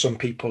that to some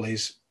people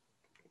is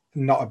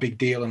not a big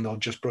deal and they'll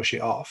just brush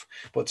it off,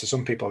 but to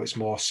some people it's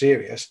more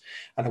serious.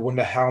 And I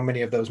wonder how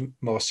many of those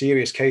more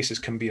serious cases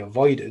can be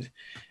avoided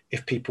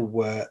if people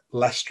were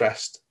less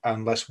stressed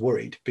and less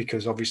worried,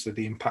 because obviously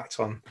the impact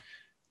on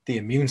the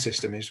immune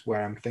system is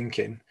where I'm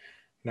thinking,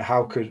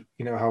 how could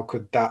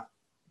that,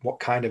 what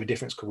kind of a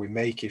difference could we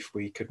make if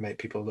we could make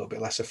people a little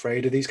bit less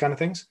afraid of these kind of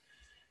things?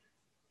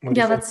 What do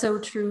you Yeah, think? that's so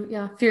true.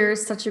 Yeah, fear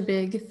is such a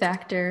big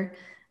factor.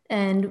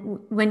 And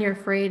when you're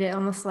afraid, it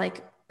almost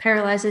like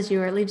paralyzes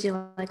you, or it leaves you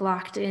like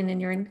locked in, and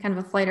you're in kind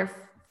of a flight or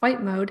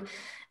fight mode.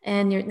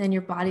 And then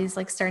your body's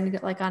like starting to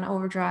get like on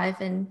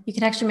overdrive, and you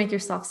can actually make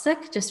yourself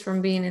sick just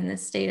from being in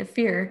this state of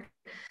fear.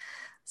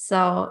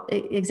 So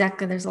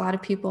exactly, there's a lot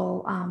of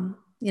people,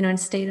 you know, in a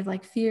state of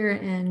like fear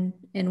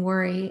and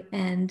worry,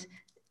 and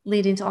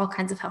leading to all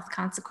kinds of health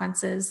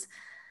consequences.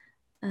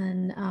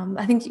 And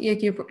I think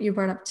you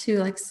brought up too,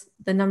 like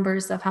the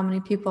numbers of how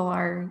many people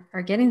are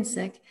getting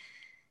sick.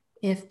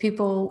 If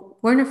people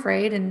weren't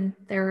afraid and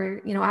they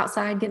were, you know,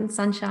 outside getting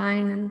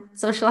sunshine and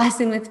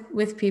socializing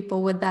with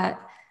people, would that,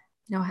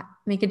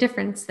 make a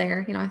difference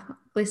there. At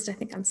least I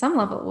think on some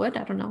level it would.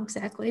 I don't know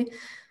exactly.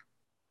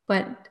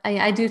 But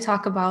I do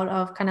talk about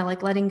of kind of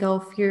like letting go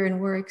of fear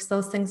and worry, because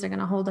those things are going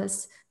to hold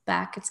us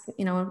back. It's,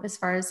 as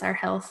far as our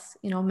health,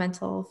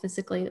 mental,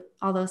 physically,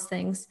 all those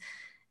things.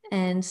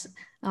 And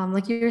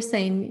like you were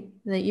saying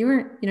that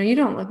you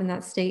don't live in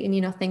that state,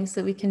 and things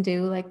that we can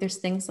do, like there's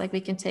things like we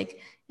can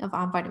take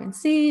vitamin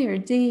C or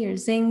D or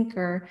zinc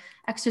or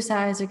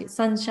exercise or get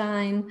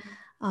sunshine,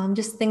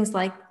 just things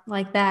like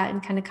that,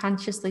 and kind of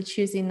consciously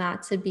choosing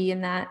not to be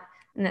in that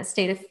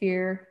state of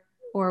fear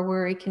or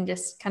worry can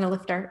just kind of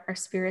lift our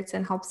spirits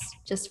and helps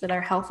just with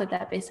our health at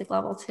that basic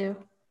level too.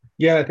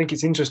 Yeah, I think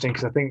it's interesting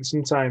because I think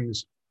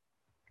sometimes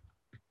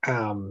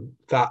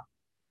that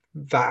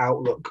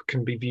outlook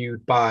can be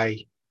viewed by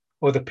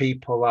other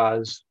people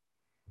as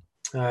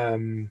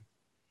um,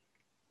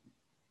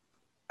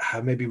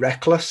 maybe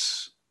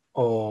reckless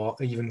or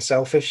even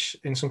selfish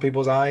in some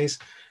people's eyes.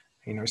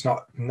 It's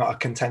not a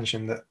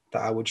contention that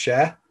I would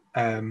share.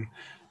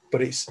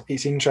 But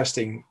it's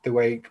interesting the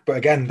way. But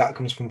again, that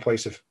comes from a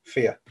place of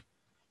fear,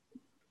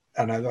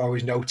 and I've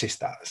always noticed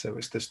that. So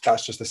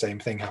that's just the same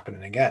thing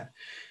happening again.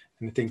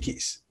 And I think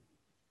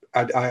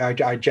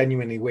I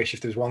genuinely wish if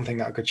there's one thing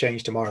that I could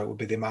change tomorrow, it would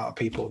be the amount of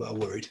people that are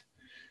worried,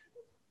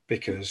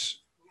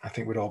 because I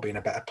think we'd all be in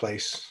a better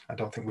place. I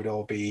don't think we'd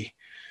all be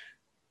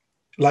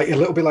like a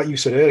little bit like you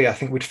said earlier. I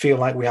think we'd feel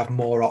like we have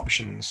more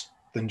options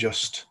than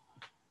just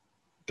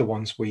the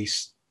ones we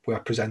were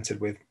presented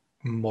with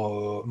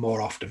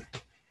more often,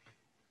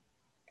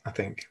 I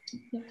think.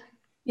 Yeah.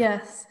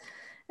 Yes.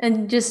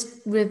 And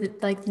just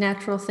with like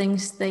natural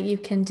things that you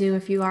can do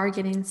if you are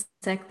getting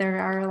sick, there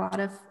are a lot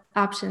of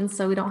options.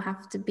 So we don't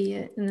have to be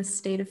in the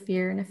state of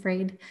fear and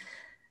afraid.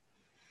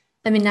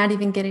 I mean, not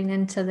even getting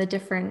into the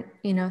different,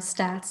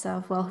 stats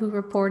of, well, who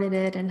reported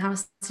it and how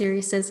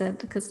serious is it?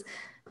 Because,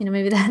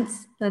 maybe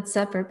that's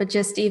separate, but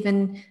just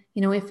even,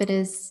 if it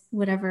is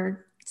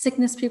whatever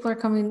sickness people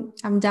are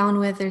I'm down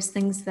with, there's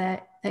things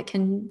that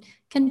can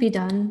be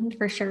done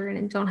for sure.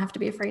 And don't have to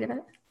be afraid of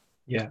it.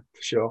 Yeah,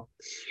 for sure.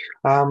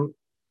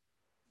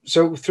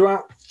 So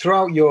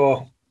throughout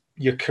your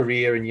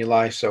career and your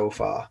life so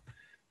far,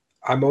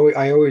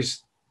 I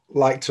always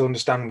like to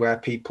understand where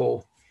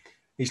people.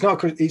 It's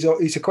not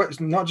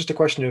just a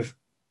question of.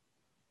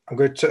 I'm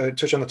going to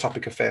touch on the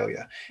topic of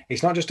failure.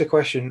 It's not just a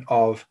question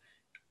of,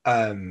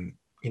 um,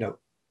 you know,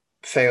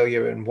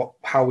 failure and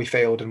how we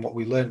failed and what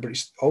we learned, but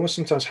it's almost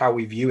sometimes how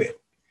we view it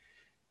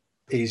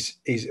is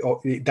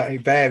that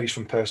it varies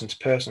from person to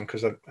person.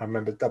 Because I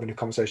remember having a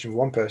conversation with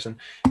one person,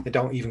 they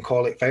don't even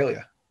call it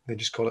failure; they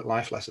just call it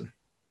life lesson.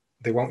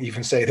 They won't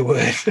even say the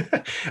word,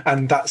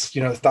 and that's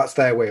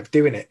their way of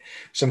doing it.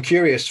 So I'm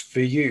curious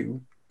for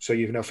you. So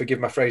forgive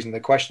my phrasing the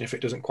question if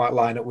it doesn't quite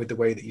line up with the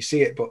way that you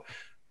see it. But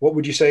what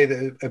would you say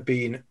that have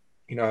been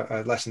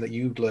a lesson that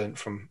you've learned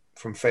from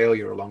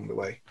failure along the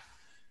way?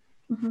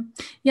 Mm-hmm.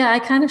 Yeah, I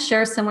kind of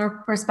share a similar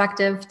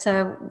perspective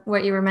to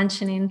what you were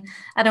mentioning.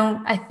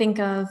 I think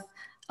of,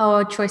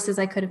 choices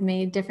I could have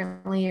made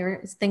differently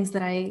or things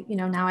that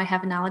now I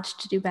have knowledge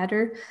to do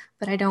better,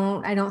 but I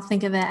don't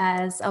think of it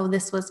as,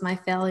 this was my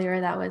failure,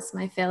 that was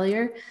my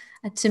failure.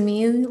 To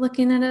me,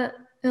 looking at it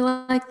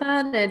like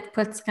that, it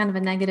puts kind of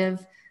a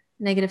negative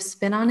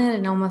spin on it,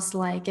 and almost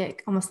like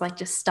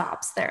just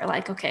stops there,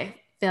 like, okay,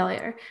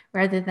 failure,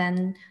 rather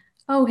than,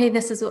 oh, hey,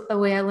 this is a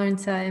way I learned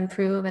to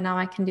improve and now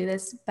I can do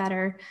this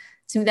better.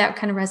 So that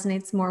kind of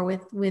resonates more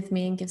with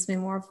me and gives me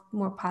more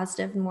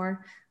positive,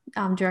 more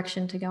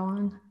direction to go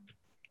on.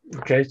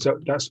 Okay, so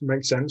that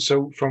makes sense.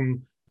 So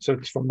from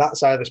that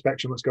side of the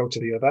spectrum, let's go to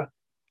the other.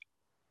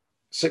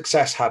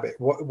 Success habit.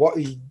 What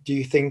do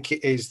you think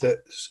it is that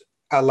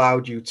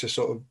allowed you to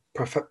sort of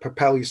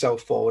propel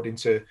yourself forward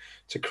into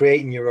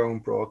creating your own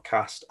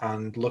broadcast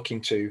and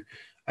looking to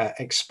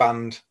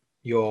expand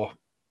your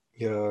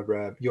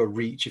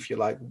reach, if you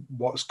like?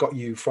 What's got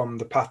you from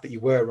the path that you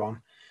were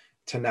on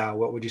to now?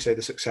 What would you say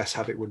the success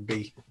habit would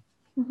be?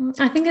 Mm-hmm.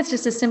 I think it's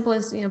just as simple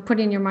as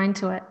putting your mind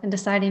to it and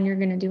deciding you're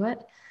going to do it.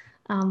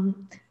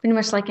 Pretty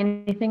much like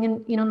anything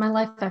in my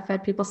life, I've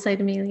had people say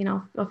to me,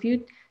 if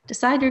you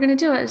decide you're going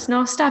to do it, there's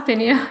no stopping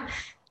you.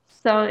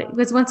 So it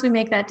was, once we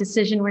make that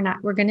decision,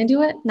 we're going to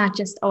do it, not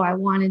just, I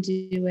want to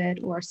do it,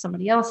 or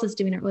somebody else is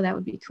doing it. Well, that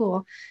would be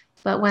cool.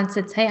 But once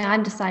it's, hey,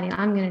 I'm deciding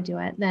I'm going to do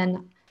it,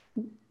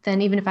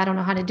 then even if I don't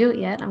know how to do it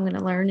yet, I'm going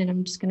to learn, and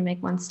I'm just going to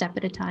make one step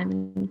at a time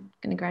and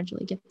going to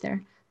gradually get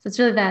there. So it's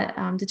really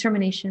that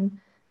determination,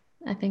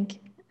 I think,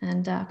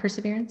 and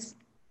perseverance.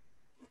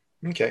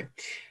 Okay.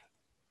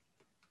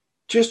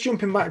 Just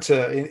jumping back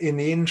to in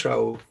the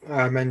intro,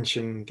 I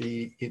mentioned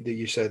that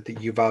you said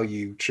that you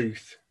value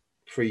truth,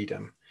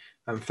 freedom,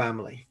 and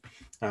family.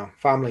 Now,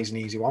 family is an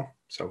easy one,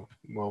 so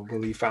we'll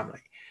leave family.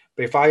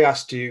 But if I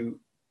asked you,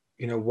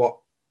 what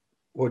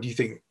do you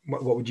think?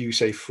 What would you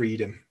say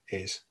freedom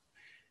is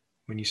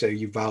when you say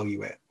you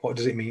value it? What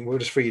does it mean? What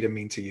does freedom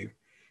mean to you?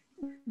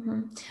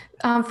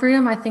 Mm-hmm.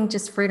 Freedom, I think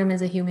just freedom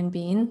as a human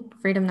being,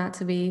 freedom not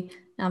to be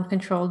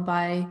controlled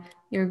by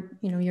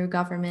your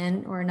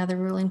government or another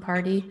ruling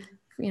party,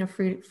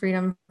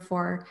 freedom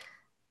for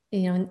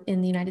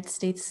in the United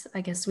States,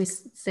 I guess we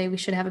say we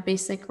should have a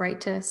basic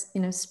right to,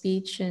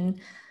 speech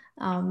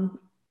um,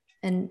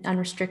 and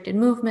unrestricted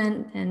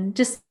movement and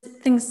just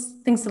things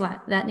of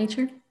that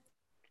nature.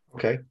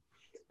 Okay.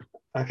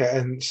 Okay.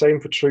 And same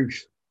for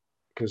truth,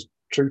 because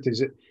I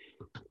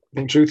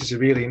think truth is a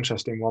really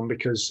interesting one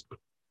because,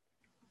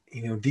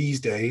 these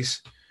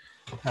days,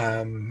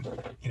 um,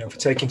 if we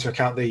take into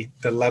account the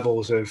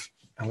levels of,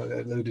 I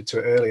alluded to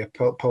it earlier,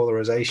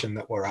 polarization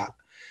that we're at,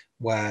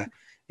 where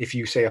if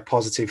you say a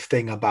positive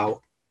thing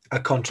about a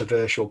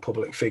controversial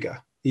public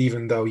figure,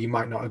 even though you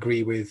might not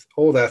agree with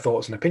all their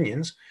thoughts and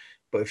opinions,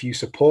 but if you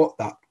support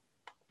that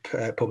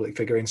public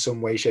figure in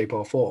some way, shape,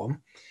 or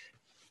form,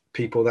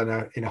 people then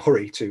are in a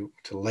hurry to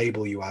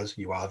label you as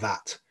you are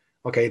that.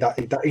 Okay, that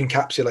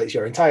encapsulates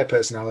your entire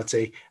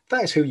personality.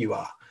 That is who you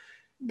are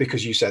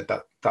because you said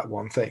that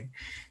one thing.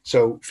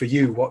 So for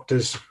you, what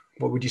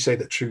would you say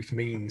that truth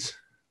means?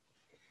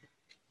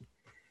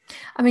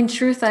 I mean,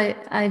 truth,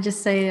 I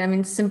just say, I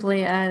mean,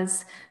 simply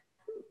as,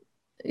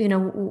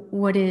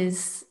 what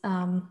is,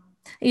 I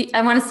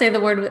want to say the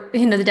word,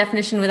 the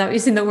definition without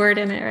using the word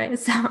in it, right?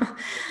 So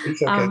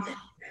It's okay.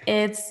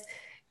 it's,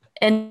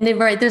 and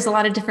right, there's a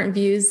lot of different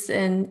views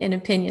and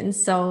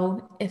opinions.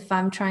 So if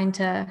I'm trying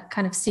to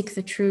kind of seek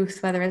the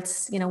truth, whether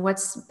it's,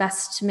 what's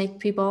best to make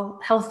people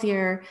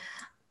healthier,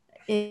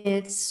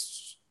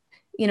 it's,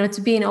 it's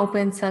being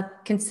open to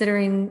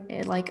considering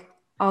it, like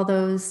all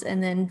those,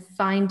 and then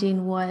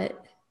finding what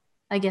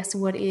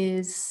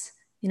is,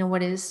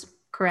 what is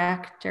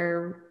correct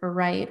or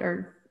right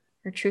or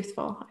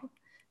truthful.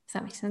 Does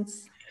that make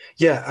sense?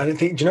 Yeah, and I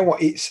think, do you know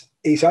what?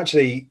 It's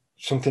actually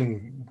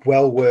something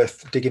well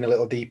worth digging a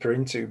little deeper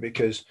into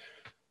because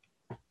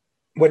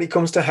when it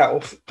comes to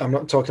health, I'm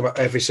not talking about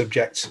every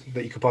subject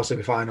that you could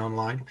possibly find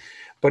online,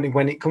 but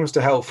when it comes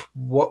to health,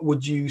 what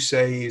would you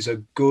say is a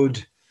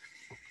good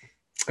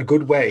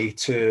way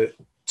to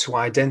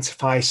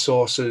identify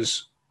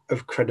sources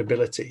of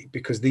credibility?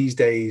 Because these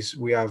days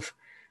we have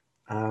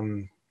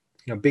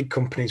big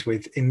companies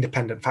with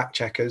independent fact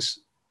checkers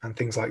and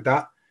things like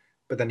that.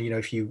 But then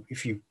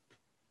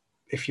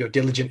if you're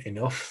diligent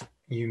enough,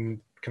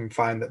 you can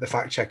find that the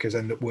fact checkers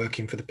end up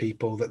working for the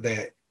people that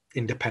they're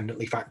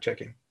independently fact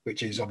checking,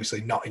 which is obviously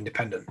not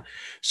independent.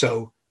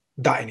 So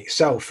that in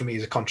itself for me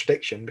is a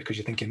contradiction because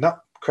you're thinking that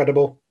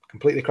credible,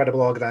 completely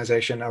credible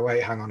organization. Oh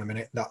wait, hang on a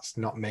minute, that's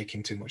not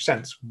making too much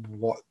sense.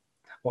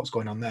 What's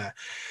going on there?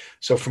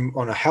 So from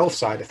on a health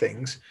side of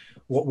things,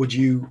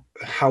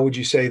 how would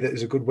you say that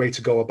is a good way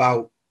to go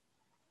about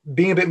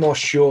being a bit more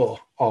sure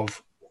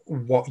of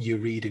what you're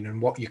reading and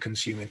what you're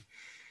consuming?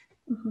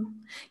 Mm-hmm.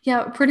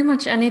 Yeah, pretty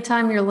much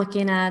anytime you're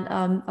looking at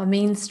a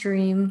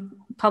mainstream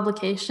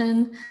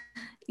publication,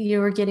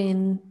 you're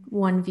getting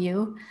one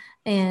view.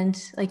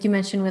 And like you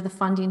mentioned with the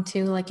funding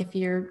too, like if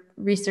you're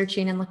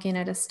researching and looking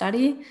at a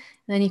study,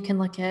 then you can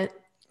look at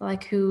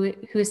like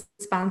who's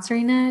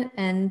sponsoring it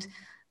and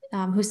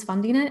who's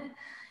funding it.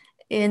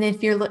 And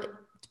if you're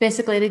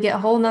basically to get a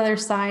whole nother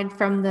side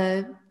from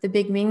the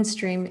big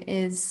mainstream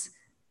is,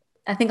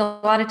 I think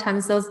a lot of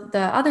times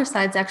the other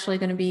side's actually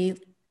going to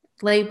be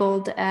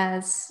labeled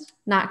as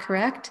not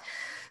correct.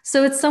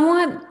 So it's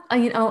somewhat,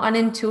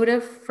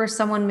 unintuitive for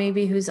someone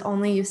maybe who's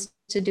only used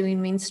to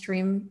doing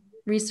mainstream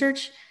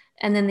research.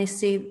 And then they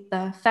see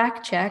the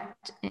fact check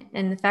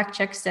and the fact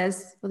check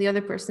says, well, the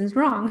other person's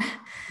wrong.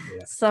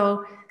 Yeah.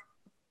 So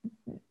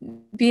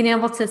being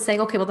able to say,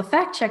 okay, well, the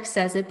fact check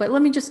says it, but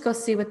let me just go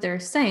see what they're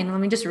saying. Let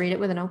me just read it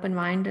with an open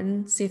mind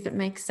and see if it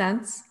makes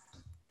sense.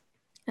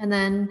 And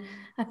then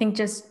I think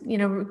just,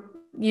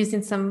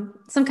 using some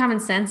common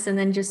sense and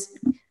then just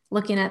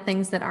looking at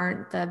things that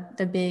aren't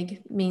the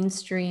big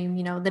mainstream,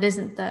 that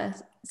isn't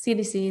the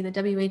CDC,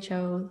 the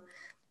WHO,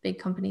 big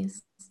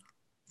companies.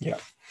 Yeah.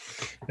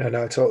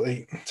 No, I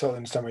totally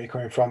understand where you're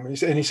coming from.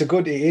 It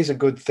is a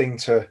good thing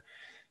to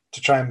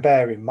try and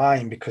bear in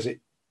mind because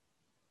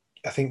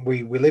I think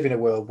we live in a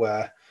world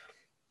where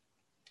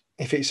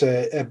if it's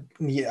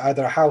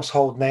either a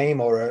household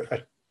name or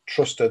a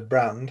trusted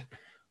brand,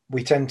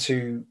 we tend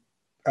to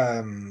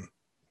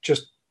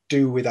just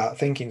do without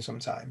thinking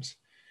sometimes.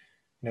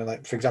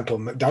 Like for example,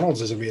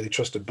 McDonald's is a really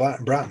trusted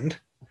brand,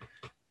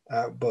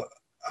 but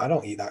I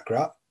don't eat that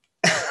crap.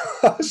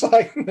 I was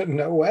like,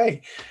 no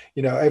way.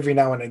 Every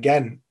now and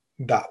again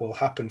that will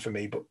happen for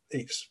me, but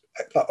it's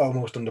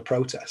almost under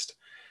protest.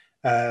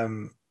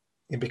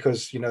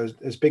 Because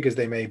as big as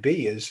they may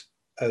be,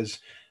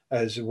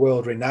 as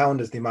world renowned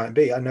as they might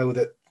be, I know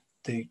that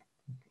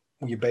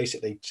you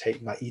basically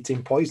take like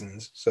eating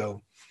poisons.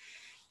 So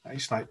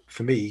it's like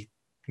for me,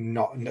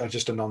 not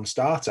just a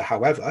non-starter.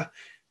 However,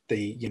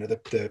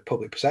 the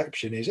public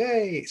perception is,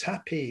 hey, it's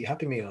happy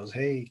meals.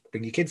 Hey,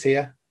 bring your kids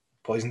here,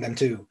 poison them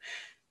too.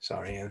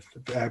 Sorry,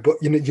 but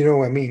you know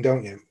what I mean,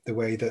 don't you? The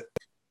way that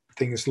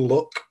things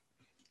look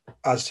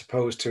as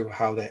opposed to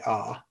how they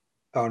are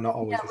not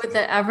always. Yeah, with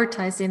the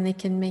advertising, they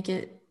can make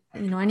it,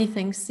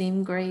 anything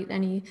seem great.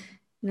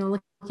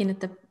 Looking at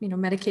the,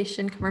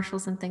 medication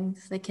commercials and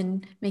things, they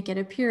can make it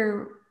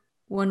appear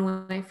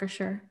one way for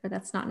sure, but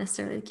that's not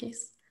necessarily the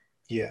case.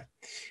 Yeah.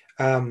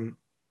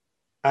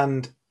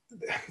 And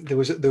there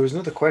was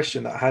another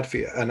question that I had for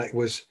you, and it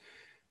was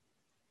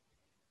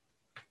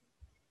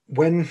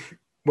when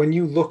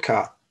you look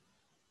at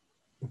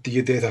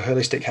the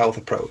holistic health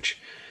approach,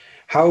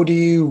 how do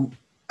you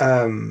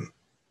um,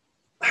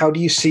 how do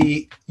you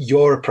see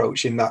your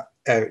approach in that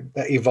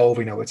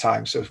evolving over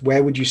time? So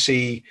where would you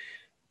see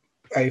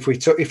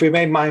if we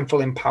made mindful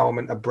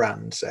empowerment a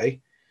brand,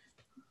 say,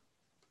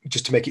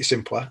 just to make it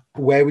simpler,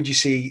 where would you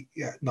see,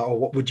 or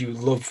what would you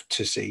love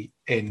to see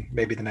in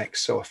maybe the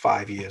next sort of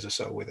 5 years or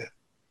so with it?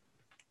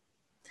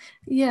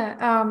 Yeah,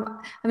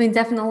 I mean,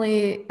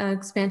 definitely an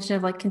expansion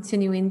of like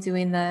continuing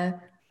doing the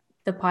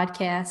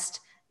podcast,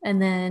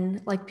 and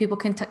then like people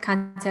can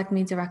contact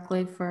me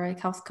directly for like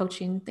health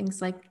coaching,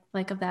 things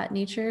like of that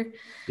nature,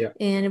 Yeah.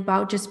 and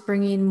about just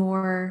bringing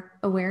more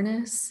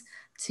awareness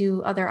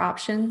to other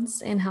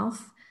options in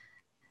health,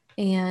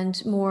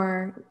 and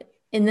more,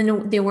 and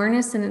then the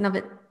awareness in and of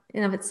it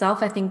in of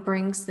itself, I think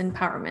brings the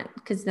empowerment,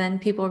 because then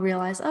people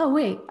realize, oh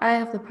wait, I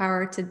have the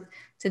power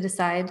to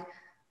decide,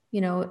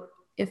 you know,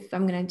 if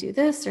I'm going to do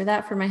this or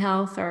that for my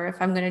health, or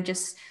if I'm going to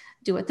just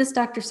do what this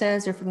doctor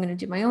says, or if I'm going to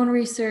do my own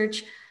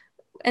research.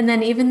 And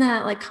then even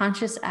that like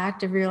conscious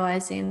act of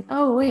realizing,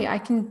 oh wait, I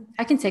can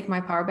take my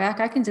power back.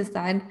 I can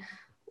decide,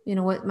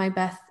 what my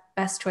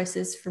best choice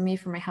is for me,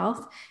 for my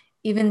health.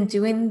 Even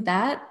doing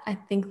that, I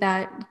think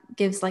that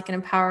gives like an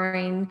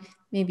empowering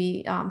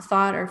maybe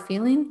thought or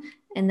feeling,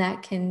 and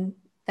that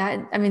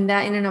I mean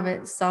that in and of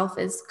itself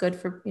is good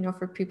for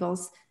for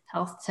people's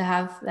health, to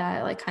have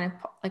that like kind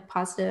of like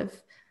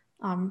positive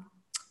um,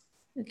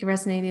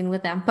 resonating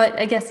with them. But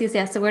I guess yes,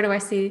 yeah. So where do I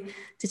see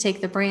to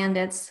take the brand?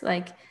 It's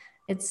like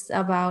it's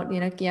about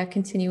yeah,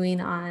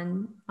 continuing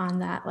on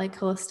that like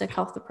holistic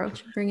health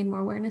approach, bringing more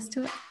awareness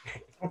to it.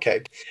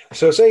 Okay.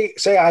 So say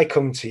I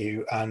come to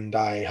you and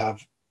I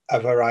have a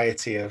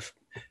variety of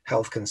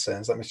health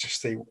concerns. Let me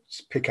just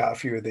pick out a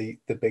few of the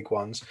big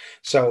ones.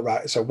 So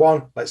right, so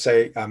one, let's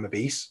say I'm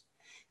obese,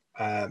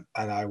 and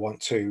I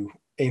want to,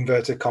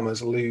 inverted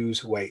commas,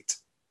 lose weight.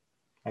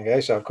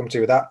 Okay, so I've come to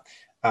you with that.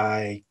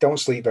 I don't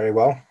sleep very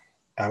well.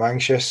 I'm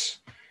anxious.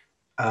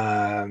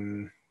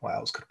 What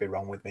else could be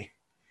wrong with me?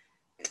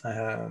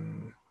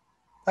 Um,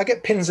 I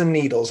get pins and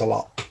needles a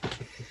lot.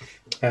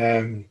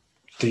 Um,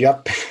 do you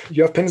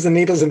have pins and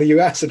needles in the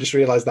US? I just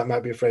realized that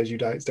might be a phrase you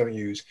guys don't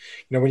use.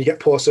 When you get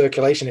poor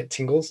circulation, it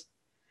tingles.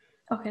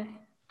 Okay.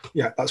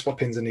 Yeah, that's what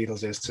pins and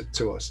needles is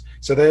to us.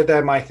 So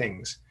they're my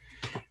things.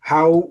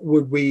 How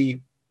would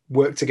we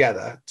work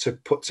together to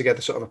put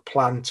together sort of a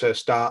plan to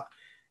start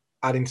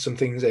adding some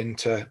things in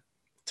to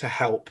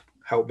help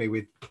me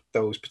with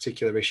those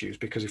particular issues?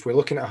 Because if we're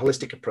looking at a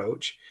holistic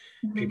approach,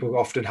 people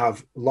often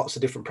have lots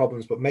of different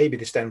problems, but maybe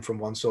they stem from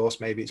one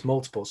source, maybe it's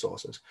multiple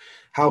sources.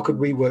 How could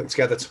we work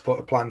together to put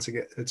a plan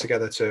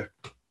together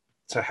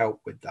to help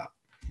with that?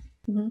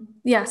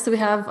 Yeah, so we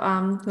have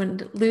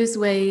when lose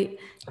weight,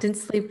 didn't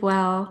sleep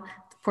well,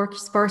 poor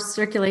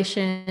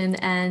circulation,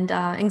 and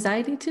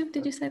anxiety too.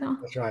 Did you say that?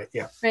 That's right.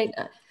 Yeah. Right.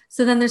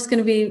 So then there's going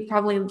to be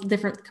probably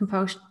different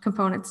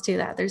components to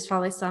that. There's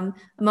probably some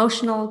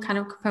emotional kind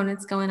of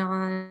components going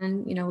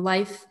on,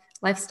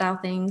 lifestyle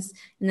things,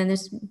 and then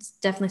there's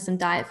definitely some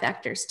diet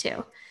factors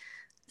too.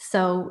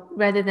 So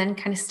rather than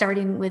kind of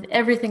starting with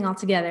everything all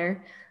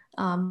together,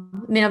 I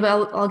mean,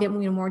 I'll get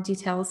more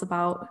details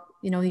about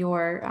your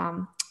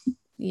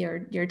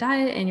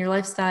diet and your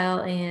lifestyle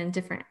and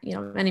different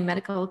any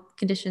medical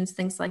conditions,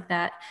 things like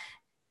that,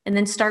 and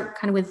then start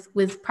kind of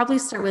with probably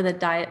start with a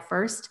diet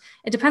first.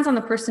 It depends on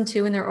the person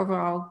too and their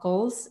overall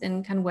goals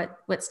and kind of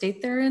what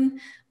state they're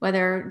in,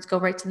 whether it's go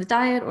right to the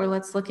diet or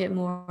let's look at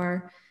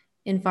more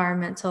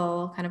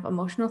environmental kind of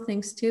emotional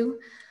things too.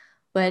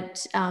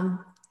 But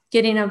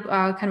getting a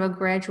kind of a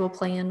gradual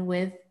plan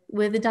with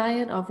the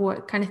diet of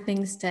what kind of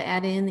things to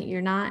add in that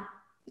you're not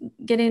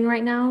getting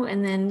right now,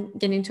 and then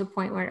getting to a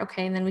point where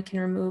okay, and then we can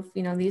remove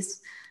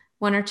these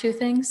one or two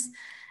things.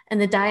 And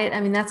the diet,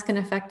 I mean, that's going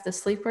to affect the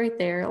sleep right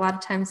there. A lot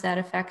of times that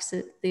affects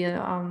the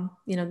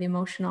the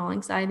emotional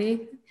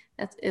anxiety,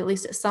 that's at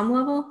least at some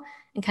level,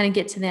 and kind of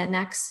get to that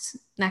next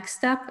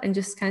step and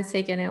just kind of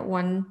taking it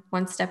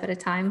one step at a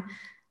time.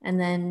 And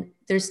then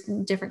there's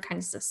different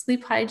kinds of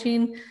sleep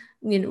hygiene,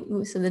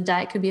 so the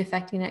diet could be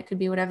affecting it, could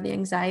be whatever the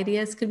anxiety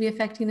is could be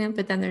affecting it,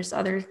 but then there's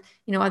other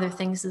other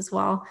things as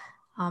well,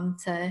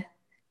 to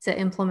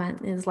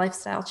implement his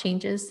lifestyle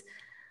changes.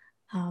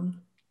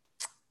 Um,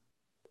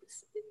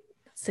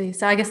 so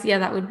I guess, yeah,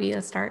 that would be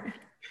a start.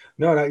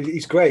 No,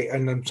 it's great.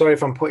 And I'm sorry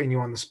if I'm putting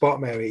you on the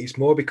spot, Mary. It's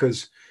more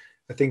because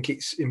I think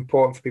it's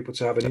important for people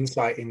to have an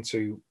insight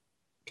into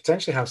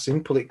potentially how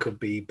simple it could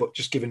be, but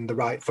just given the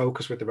right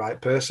focus with the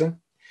right person.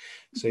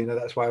 So,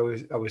 that's why I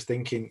was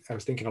thinking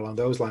along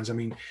those lines. I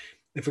mean,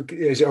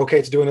 is it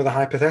okay to do another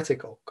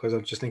hypothetical? Because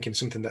I'm just thinking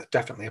something that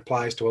definitely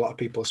applies to a lot of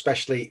people,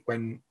 especially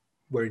when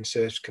we're in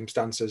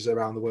circumstances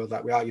around the world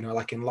that we are,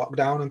 like in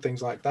lockdown and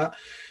things like that,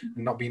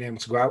 and not being able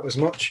to go out as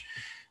much.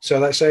 So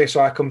let's say,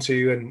 I come to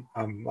you and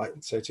I'm like,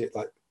 say,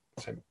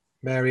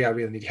 Mary, I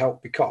really need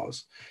help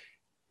because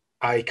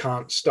I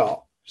can't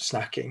stop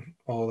snacking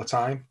all the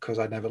time because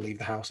I never leave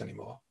the house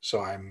anymore.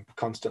 So I'm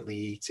constantly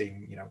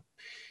eating,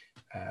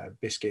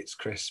 biscuits,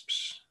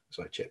 crisps,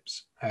 sorry,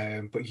 chips,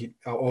 but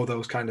all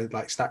those kind of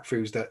like snack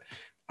foods that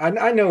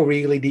I know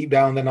really deep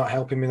down they're not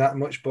helping me that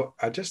much, but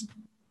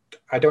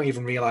I don't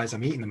even realize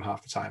I'm eating them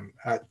half the time.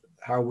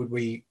 How would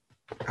we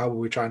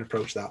try and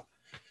approach that?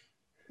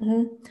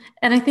 Mm-hmm.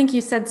 And I think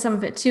you said some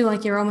of it too,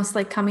 like you're almost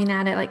like coming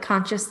at it like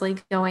consciously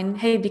going,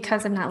 hey,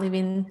 because I'm not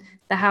leaving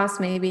the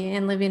house maybe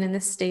and living in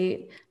this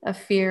state of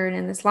fear and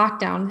in this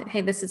lockdown,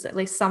 hey, this is at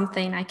least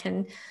something I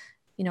can,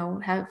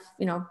 have,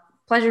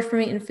 pleasure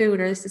from eating food,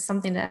 or this is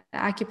something to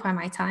occupy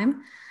my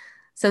time.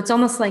 So it's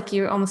almost like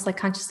you're almost like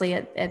consciously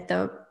at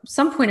the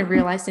some point of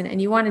realizing it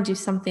and you want to do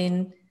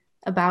something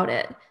about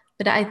it.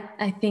 But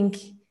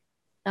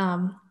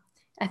um,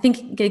 I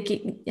think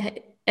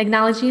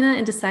acknowledging it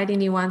and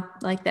deciding you want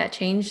like that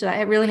change, that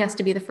it really has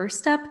to be the first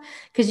step.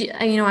 Because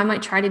I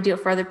might try to do it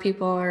for other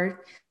people or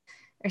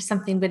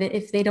something, but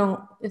if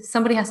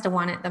somebody has to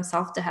want it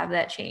themselves to have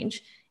that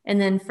change,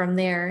 and then from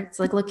there, it's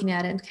like looking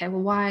at it. Okay,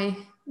 well, why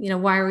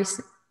are we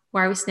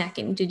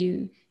snacking? Did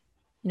you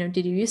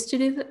used to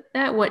do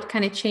that? What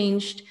kind of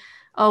changed?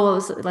 Oh, well, it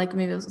was like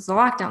maybe it was the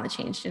lockdown that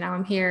changed, and now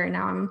I'm here, and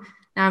now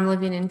I'm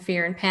living in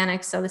fear and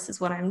panic. So this is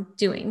what I'm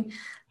doing.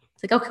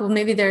 It's like, okay, well,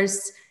 maybe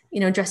there's,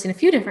 addressing a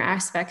few different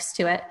aspects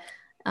to it.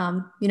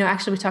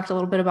 Actually, we talked a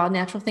little bit about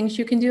natural things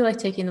you can do, like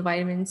taking the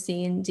vitamin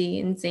C and D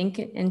and zinc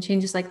and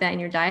changes like that in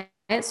your diet.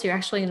 So you're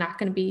actually not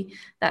going to be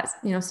that,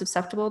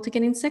 susceptible to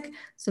getting sick.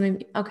 So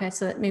maybe, okay,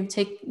 so maybe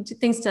take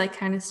things to like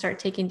kind of start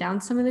taking down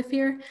some of the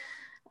fear.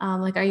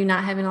 Like, are you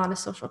not having a lot of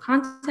social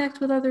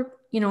contact with other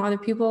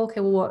people?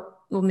 Okay, well,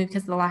 maybe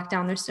because of the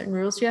lockdown, there's certain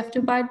rules you have to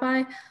abide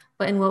by,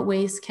 but in what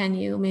ways can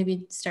you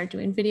maybe start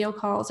doing video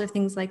calls or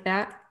things like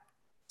that?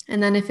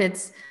 And then if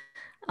it's,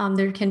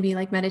 there can be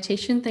like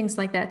meditation, things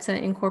like that to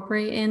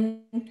incorporate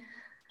in,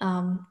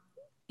 and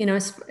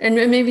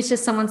maybe it's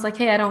just someone's like,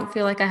 hey, I don't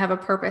feel like I have a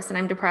purpose and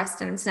I'm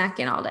depressed and I'm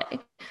snacking all day.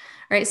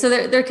 Right. So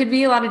there could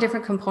be a lot of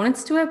different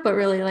components to it, but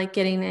really like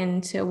getting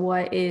into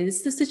what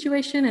is the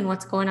situation and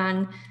what's going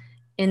on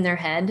in their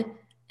head,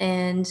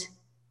 and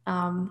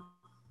um,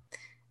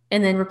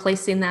 and then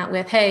replacing that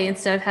with, hey,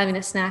 instead of having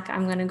a snack,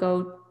 I'm going to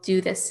go do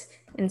this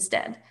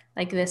instead,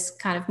 like this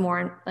kind of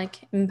more like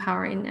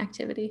empowering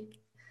activity.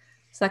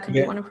 So that could be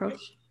Yeah, one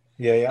approach.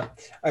 yeah.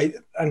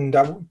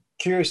 I'm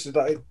curious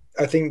that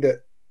I think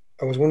that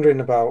I was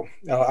wondering about,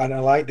 and I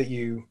like that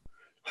you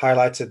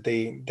highlighted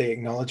the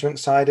acknowledgement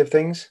side of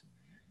things,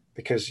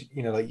 because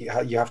like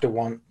you have to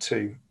want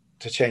to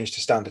change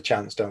to stand a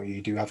chance, don't you?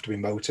 You do have to be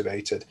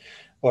motivated,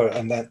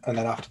 and then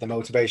after the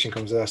motivation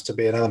comes, there has to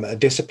be an element of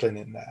discipline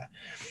in there.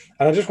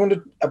 And I just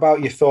wondered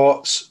about your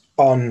thoughts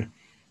on,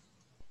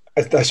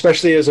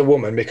 especially as a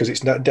woman, because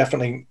it's not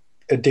definitely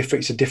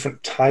it's a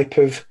different type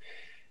of,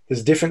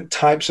 there's different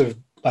types of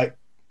like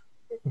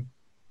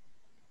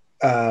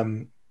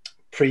um,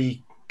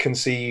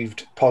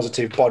 preconceived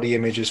positive body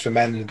images for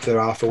men than there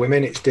are for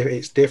women.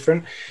 It's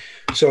different.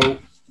 So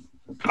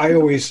I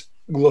always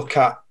look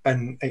at,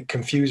 and it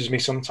confuses me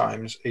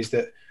sometimes, is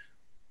that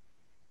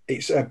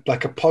it's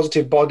like a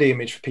positive body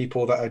image for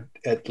people that are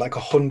at like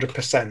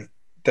 100%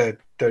 they're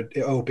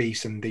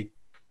obese and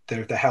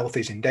the health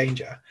is in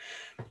danger.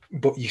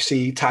 But you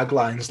see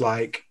taglines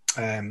like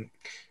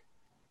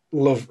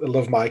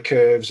love my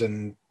curves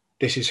and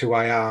this is who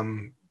I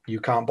am. You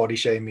can't body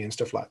shame me and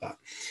stuff like that.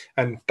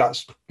 And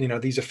that's,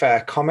 these are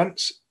fair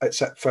comments,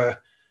 except for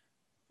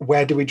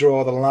where do we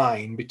draw the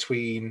line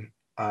between,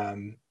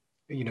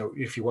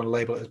 if you want to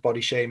label it as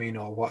body shaming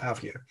or what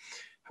have you,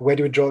 where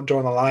do we draw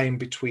the line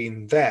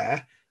between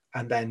there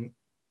and then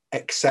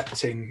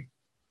accepting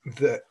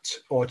that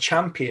or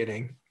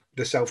championing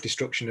the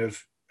self-destruction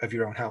of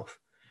your own health?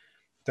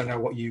 Don't know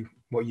what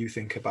you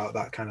think about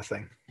that kind of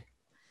thing.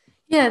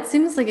 Yeah, it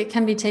seems like it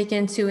can be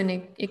taken to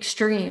an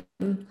extreme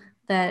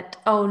that,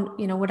 oh,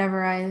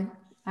 whatever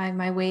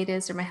my weight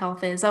is or my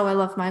health is, oh, I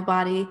love my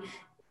body.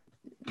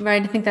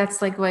 Right. I think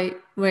that's like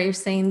what you're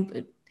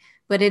saying,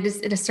 but it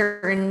is at a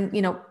certain,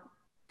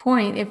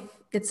 point. If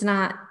it's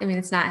not, I mean,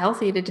 it's not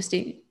healthy to just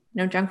eat,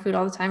 junk food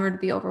all the time or to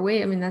be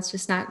overweight. I mean, that's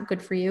just not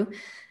good for you.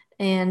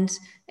 And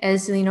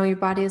as your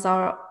body is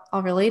all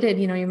related,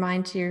 your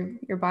mind to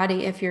your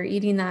body. If you're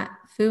eating that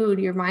food,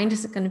 your mind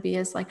isn't going to be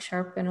as like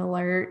sharp and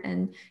alert,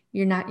 and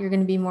you're going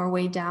to be more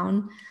weighed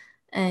down.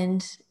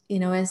 And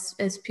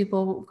as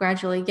people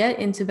gradually get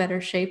into better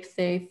shape,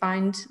 they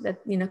find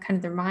that kind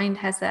of their mind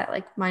has that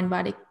like mind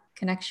body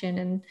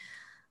connection,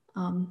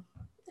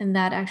 and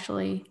that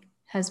actually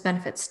has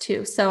benefits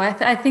too. So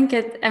I think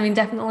I mean,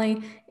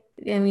 definitely.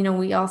 And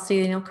we all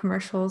see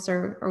commercials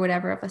or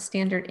whatever of a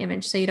standard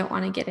image, so you don't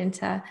want to get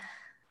into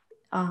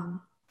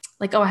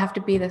like, oh, I have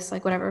to be this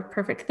like whatever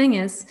perfect thing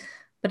is.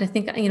 But I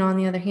think on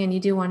the other hand, you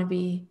do want to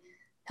be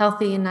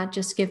healthy and not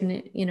just given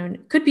it,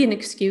 it could be an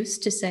excuse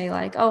to say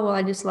like, oh, well,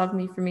 I just love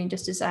me for me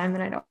just as I am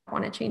and I don't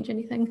want to change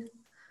anything.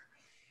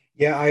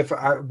 Yeah,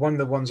 one of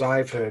the ones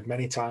I've heard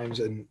many times,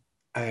 and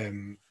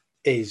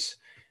is,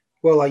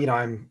 well,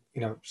 I'm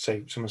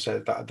say someone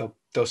said that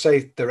they'll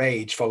say their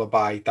age followed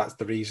by that's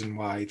the reason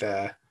why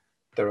they're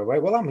away.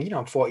 Well,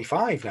 I'm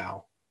 45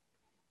 now,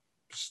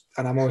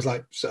 and I'm always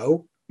like,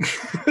 so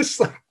it's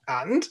like,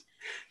 and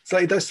it's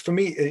like that's for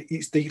me.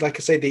 It's the like I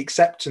say, the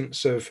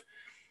acceptance of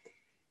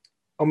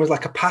almost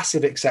like a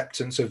passive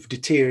acceptance of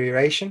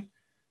deterioration.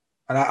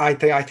 And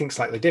I think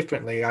slightly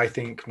differently. I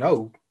think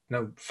no,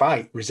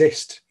 fight,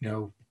 resist.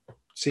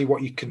 See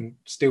what you can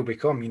still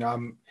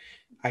become.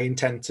 I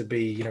intend to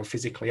be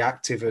physically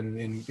active and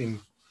in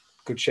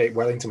good shape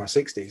well into my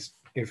 60s,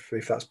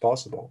 if that's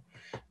possible.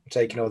 I'm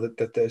taking all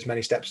that as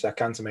many steps as I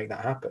can to make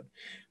that happen.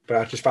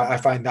 But I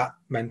find that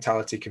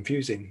mentality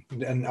confusing,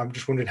 and I'm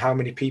just wondering how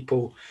many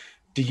people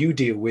do you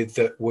deal with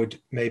that would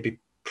maybe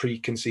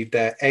preconceive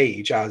their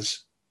age as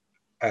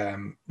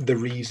the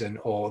reason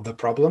or the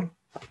problem?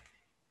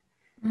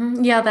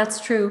 Yeah,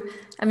 that's true.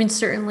 I mean,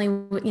 certainly,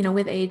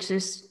 with age,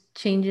 there's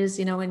changes,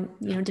 in,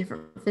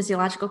 different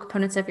physiological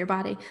components of your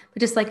body. But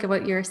just like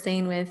what you're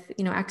saying with,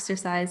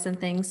 exercise and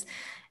things,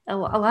 a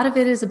lot of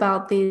it is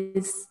about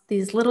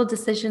these little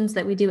decisions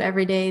that we do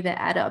every day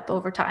that add up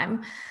over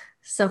time.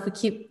 So if we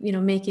keep,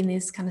 making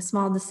these kind of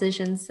small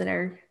decisions that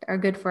are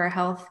good for our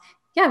health,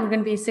 yeah, we're going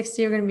to be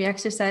 60, we're going to be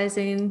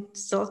exercising,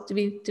 still have to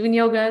be doing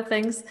yoga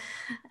things,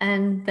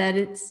 and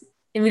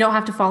and we don't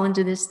have to fall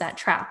into that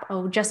trap.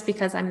 Oh, just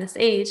because I'm this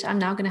age, I'm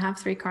now going to have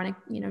 3 chronic,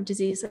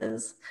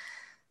 diseases.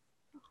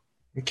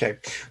 Okay,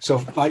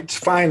 so like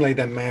finally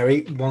then,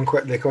 Mary,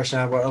 the question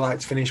I would like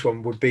to finish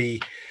one would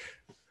be,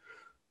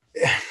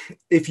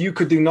 if you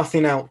could do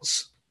nothing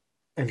else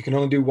and you can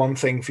only do one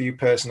thing for you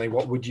personally,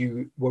 what would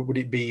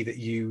it be that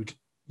you'd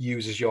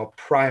use as your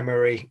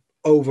primary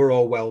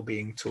overall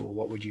well-being tool?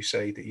 What would you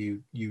say that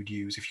you'd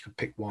use if you could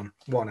pick one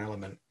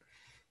element?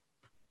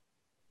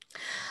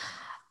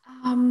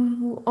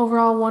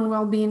 Overall, one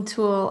well-being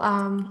tool.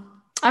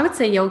 I would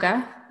say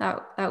yoga.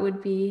 That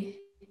would be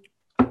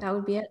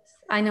it.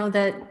 I know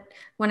that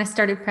when I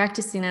started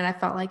practicing it, I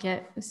felt like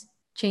it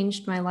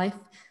changed my life,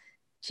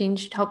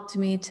 helped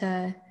me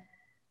to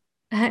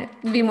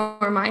be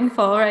more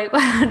mindful, right?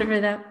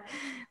 Whatever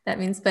that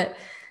means, but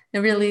it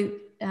really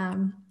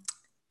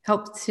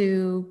helped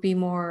to be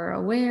more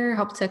aware,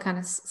 helped to kind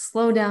of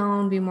slow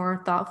down, be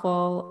more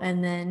thoughtful,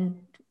 and then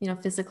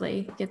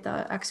physically get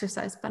the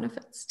exercise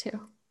benefits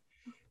too.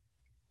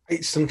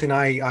 It's something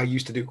I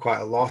used to do quite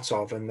a lot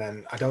of, and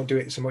then I don't do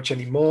it so much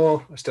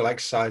anymore. I still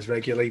exercise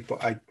regularly,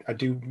 but I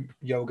do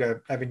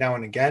yoga every now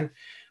and again.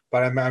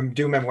 But I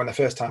do remember when the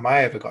first time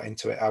I ever got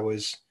into it, I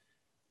was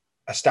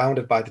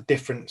astounded by the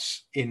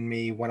difference in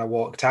me when I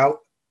walked out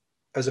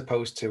as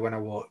opposed to when I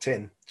walked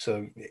in.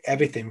 So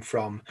everything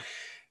from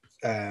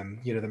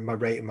my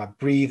rate of my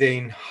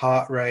breathing,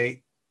 heart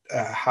rate,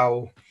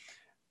 how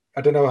I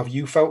don't know, have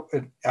you felt?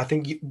 I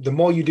think the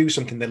more you do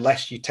something, the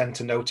less you tend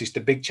to notice the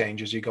big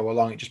change as you go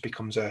along. It just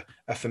becomes a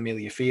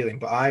familiar feeling.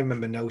 But I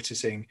remember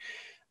noticing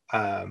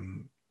how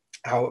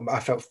I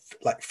felt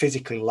like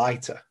physically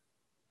lighter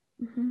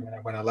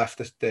when I left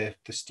the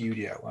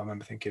studio. I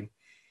remember thinking,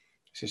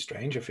 this is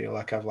strange. I feel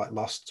like I've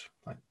lost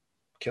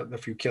a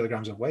few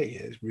kilograms of weight.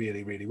 It's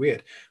really, really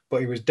weird.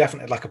 But it was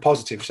definitely like a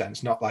positive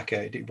sense, not like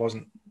it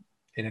wasn't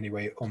in any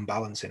way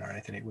unbalancing or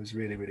anything. It was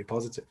really, really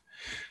positive.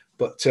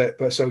 But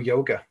so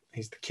yoga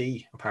is the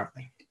key,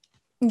 apparently.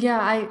 Yeah,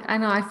 I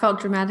know I felt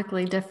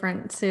dramatically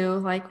different too,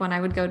 like when I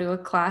would go to a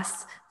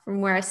class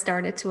from where I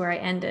started to where I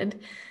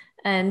ended.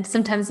 And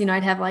sometimes,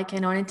 I'd have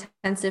an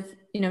intensive,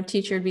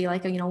 teacher would be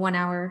like a, 1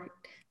 hour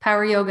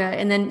power yoga.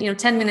 And then,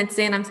 10 minutes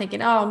in, I'm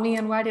thinking, oh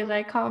man, why did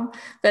I come?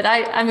 But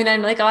I mean,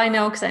 I'm like, oh, I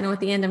know, because I know at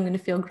the end I'm going to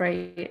feel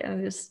great.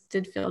 And it just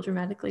did feel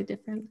dramatically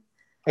different.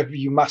 Have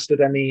you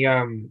mastered any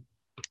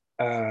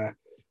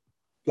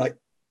like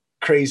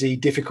crazy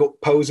difficult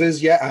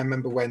poses yet? I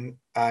remember when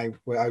I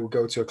would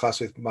go to a class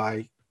with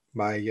my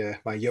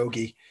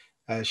yogi.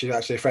 She's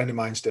actually a friend of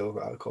mine still.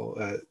 I call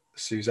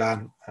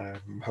Suzanne.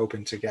 I'm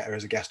hoping to get her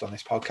as a guest on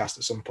this podcast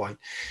at some point.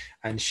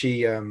 And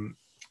she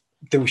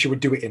would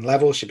do it in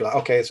levels. She'd be like,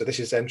 okay, so this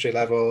is entry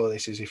level.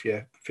 This is if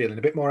you're feeling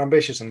a bit more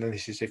ambitious, and then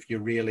this is if you're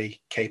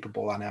really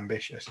capable and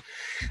ambitious.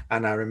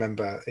 And I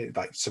remember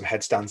like some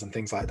headstands and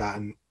things like that.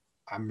 And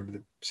I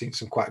remember seeing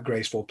some quite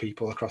graceful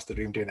people across the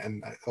room doing it,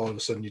 and all of a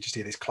sudden you just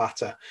hear this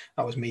clatter.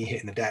 That was me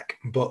hitting the deck.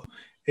 But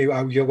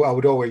I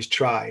would always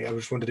try. I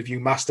just wondered if you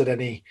mastered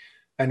any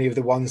of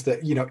the ones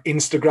that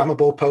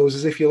Instagrammable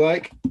poses, if you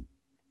like.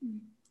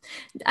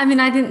 I mean,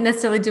 I didn't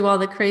necessarily do all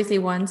the crazy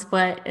ones,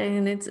 but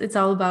and it's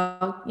all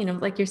about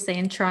like you're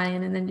saying,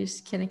 trying, and then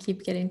just kind of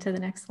keep getting to the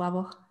next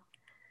level.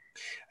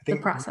 The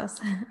process.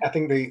 I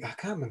can't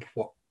remember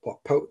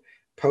what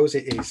pose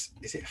it is.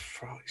 Is it a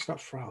frog? It's not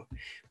frog.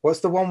 What's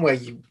the one where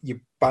you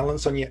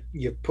balance on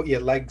you put your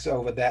legs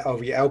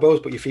over your elbows,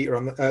 but your feet are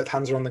on the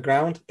hands are on the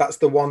ground? That's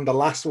the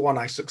last one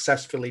I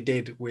successfully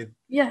did with.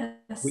 Yes,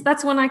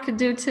 that's one I could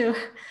do too.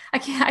 I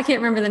can't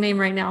remember the name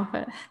right now,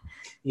 but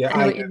yeah,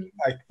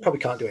 I probably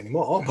can't do it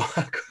anymore, but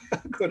I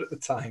could at the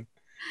time.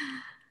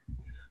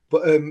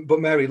 But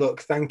Mary,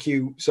 look, thank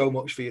you so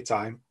much for your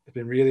time. It's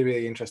been really,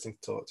 really interesting to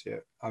talk to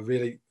you.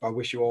 I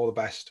wish you all the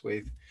best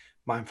with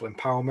mindful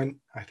empowerment.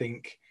 I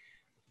think,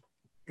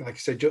 like I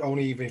said,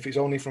 only even if it's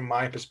only from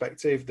my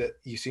perspective, that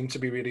you seem to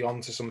be really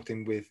onto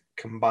something with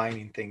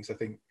combining things. I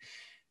think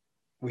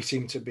we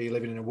seem to be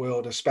living in a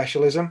world of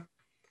specialism,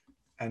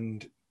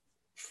 and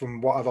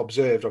from what I've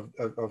observed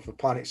of the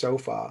planet so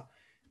far,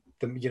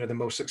 the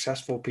most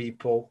successful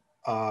people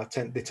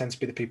tend to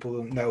be the people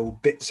who know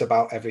bits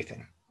about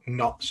everything,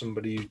 not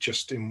somebody who's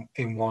just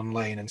in one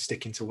lane and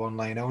sticking to one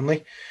lane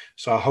only.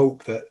 So I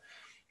hope that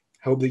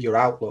your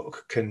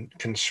outlook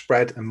can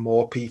spread and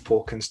more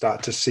people can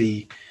start to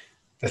see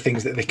the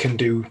things that they can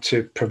do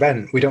to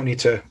prevent. We don't need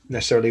to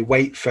necessarily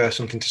wait for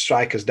something to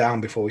strike us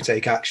down before we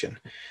take action.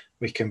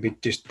 We can be,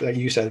 just like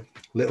you said,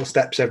 little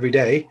steps every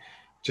day,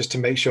 just to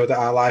make sure that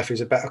our life is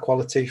a better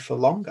quality for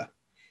longer.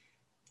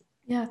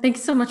 Yeah,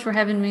 thanks so much for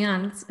having me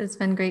on. It's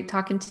been great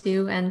talking to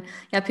you. And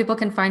yeah, people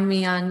can find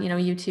me on,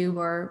 YouTube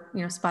or,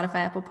 Spotify,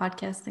 Apple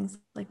Podcasts, things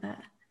like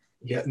that.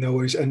 Yeah, no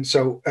worries. And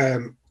so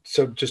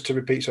just to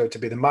repeat, so to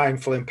be the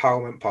Mindful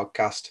Empowerment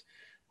Podcast.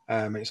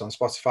 It's on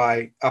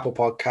Spotify, Apple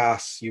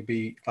Podcasts.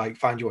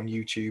 Find you on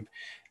YouTube,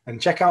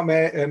 and check out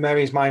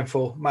Mary's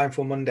Mindful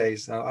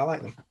Mondays. I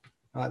like them.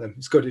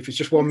 It's good. If it's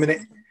just 1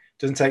 minute,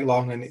 doesn't take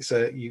long, and it's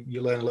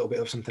you learn a little bit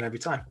of something every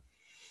time.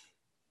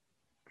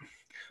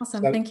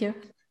 Awesome. So, thank you.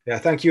 Yeah,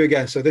 thank you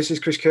again. So this is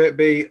Chris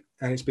Kirkby,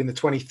 and it's been the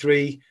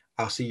 23.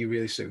 I'll see you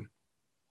really soon.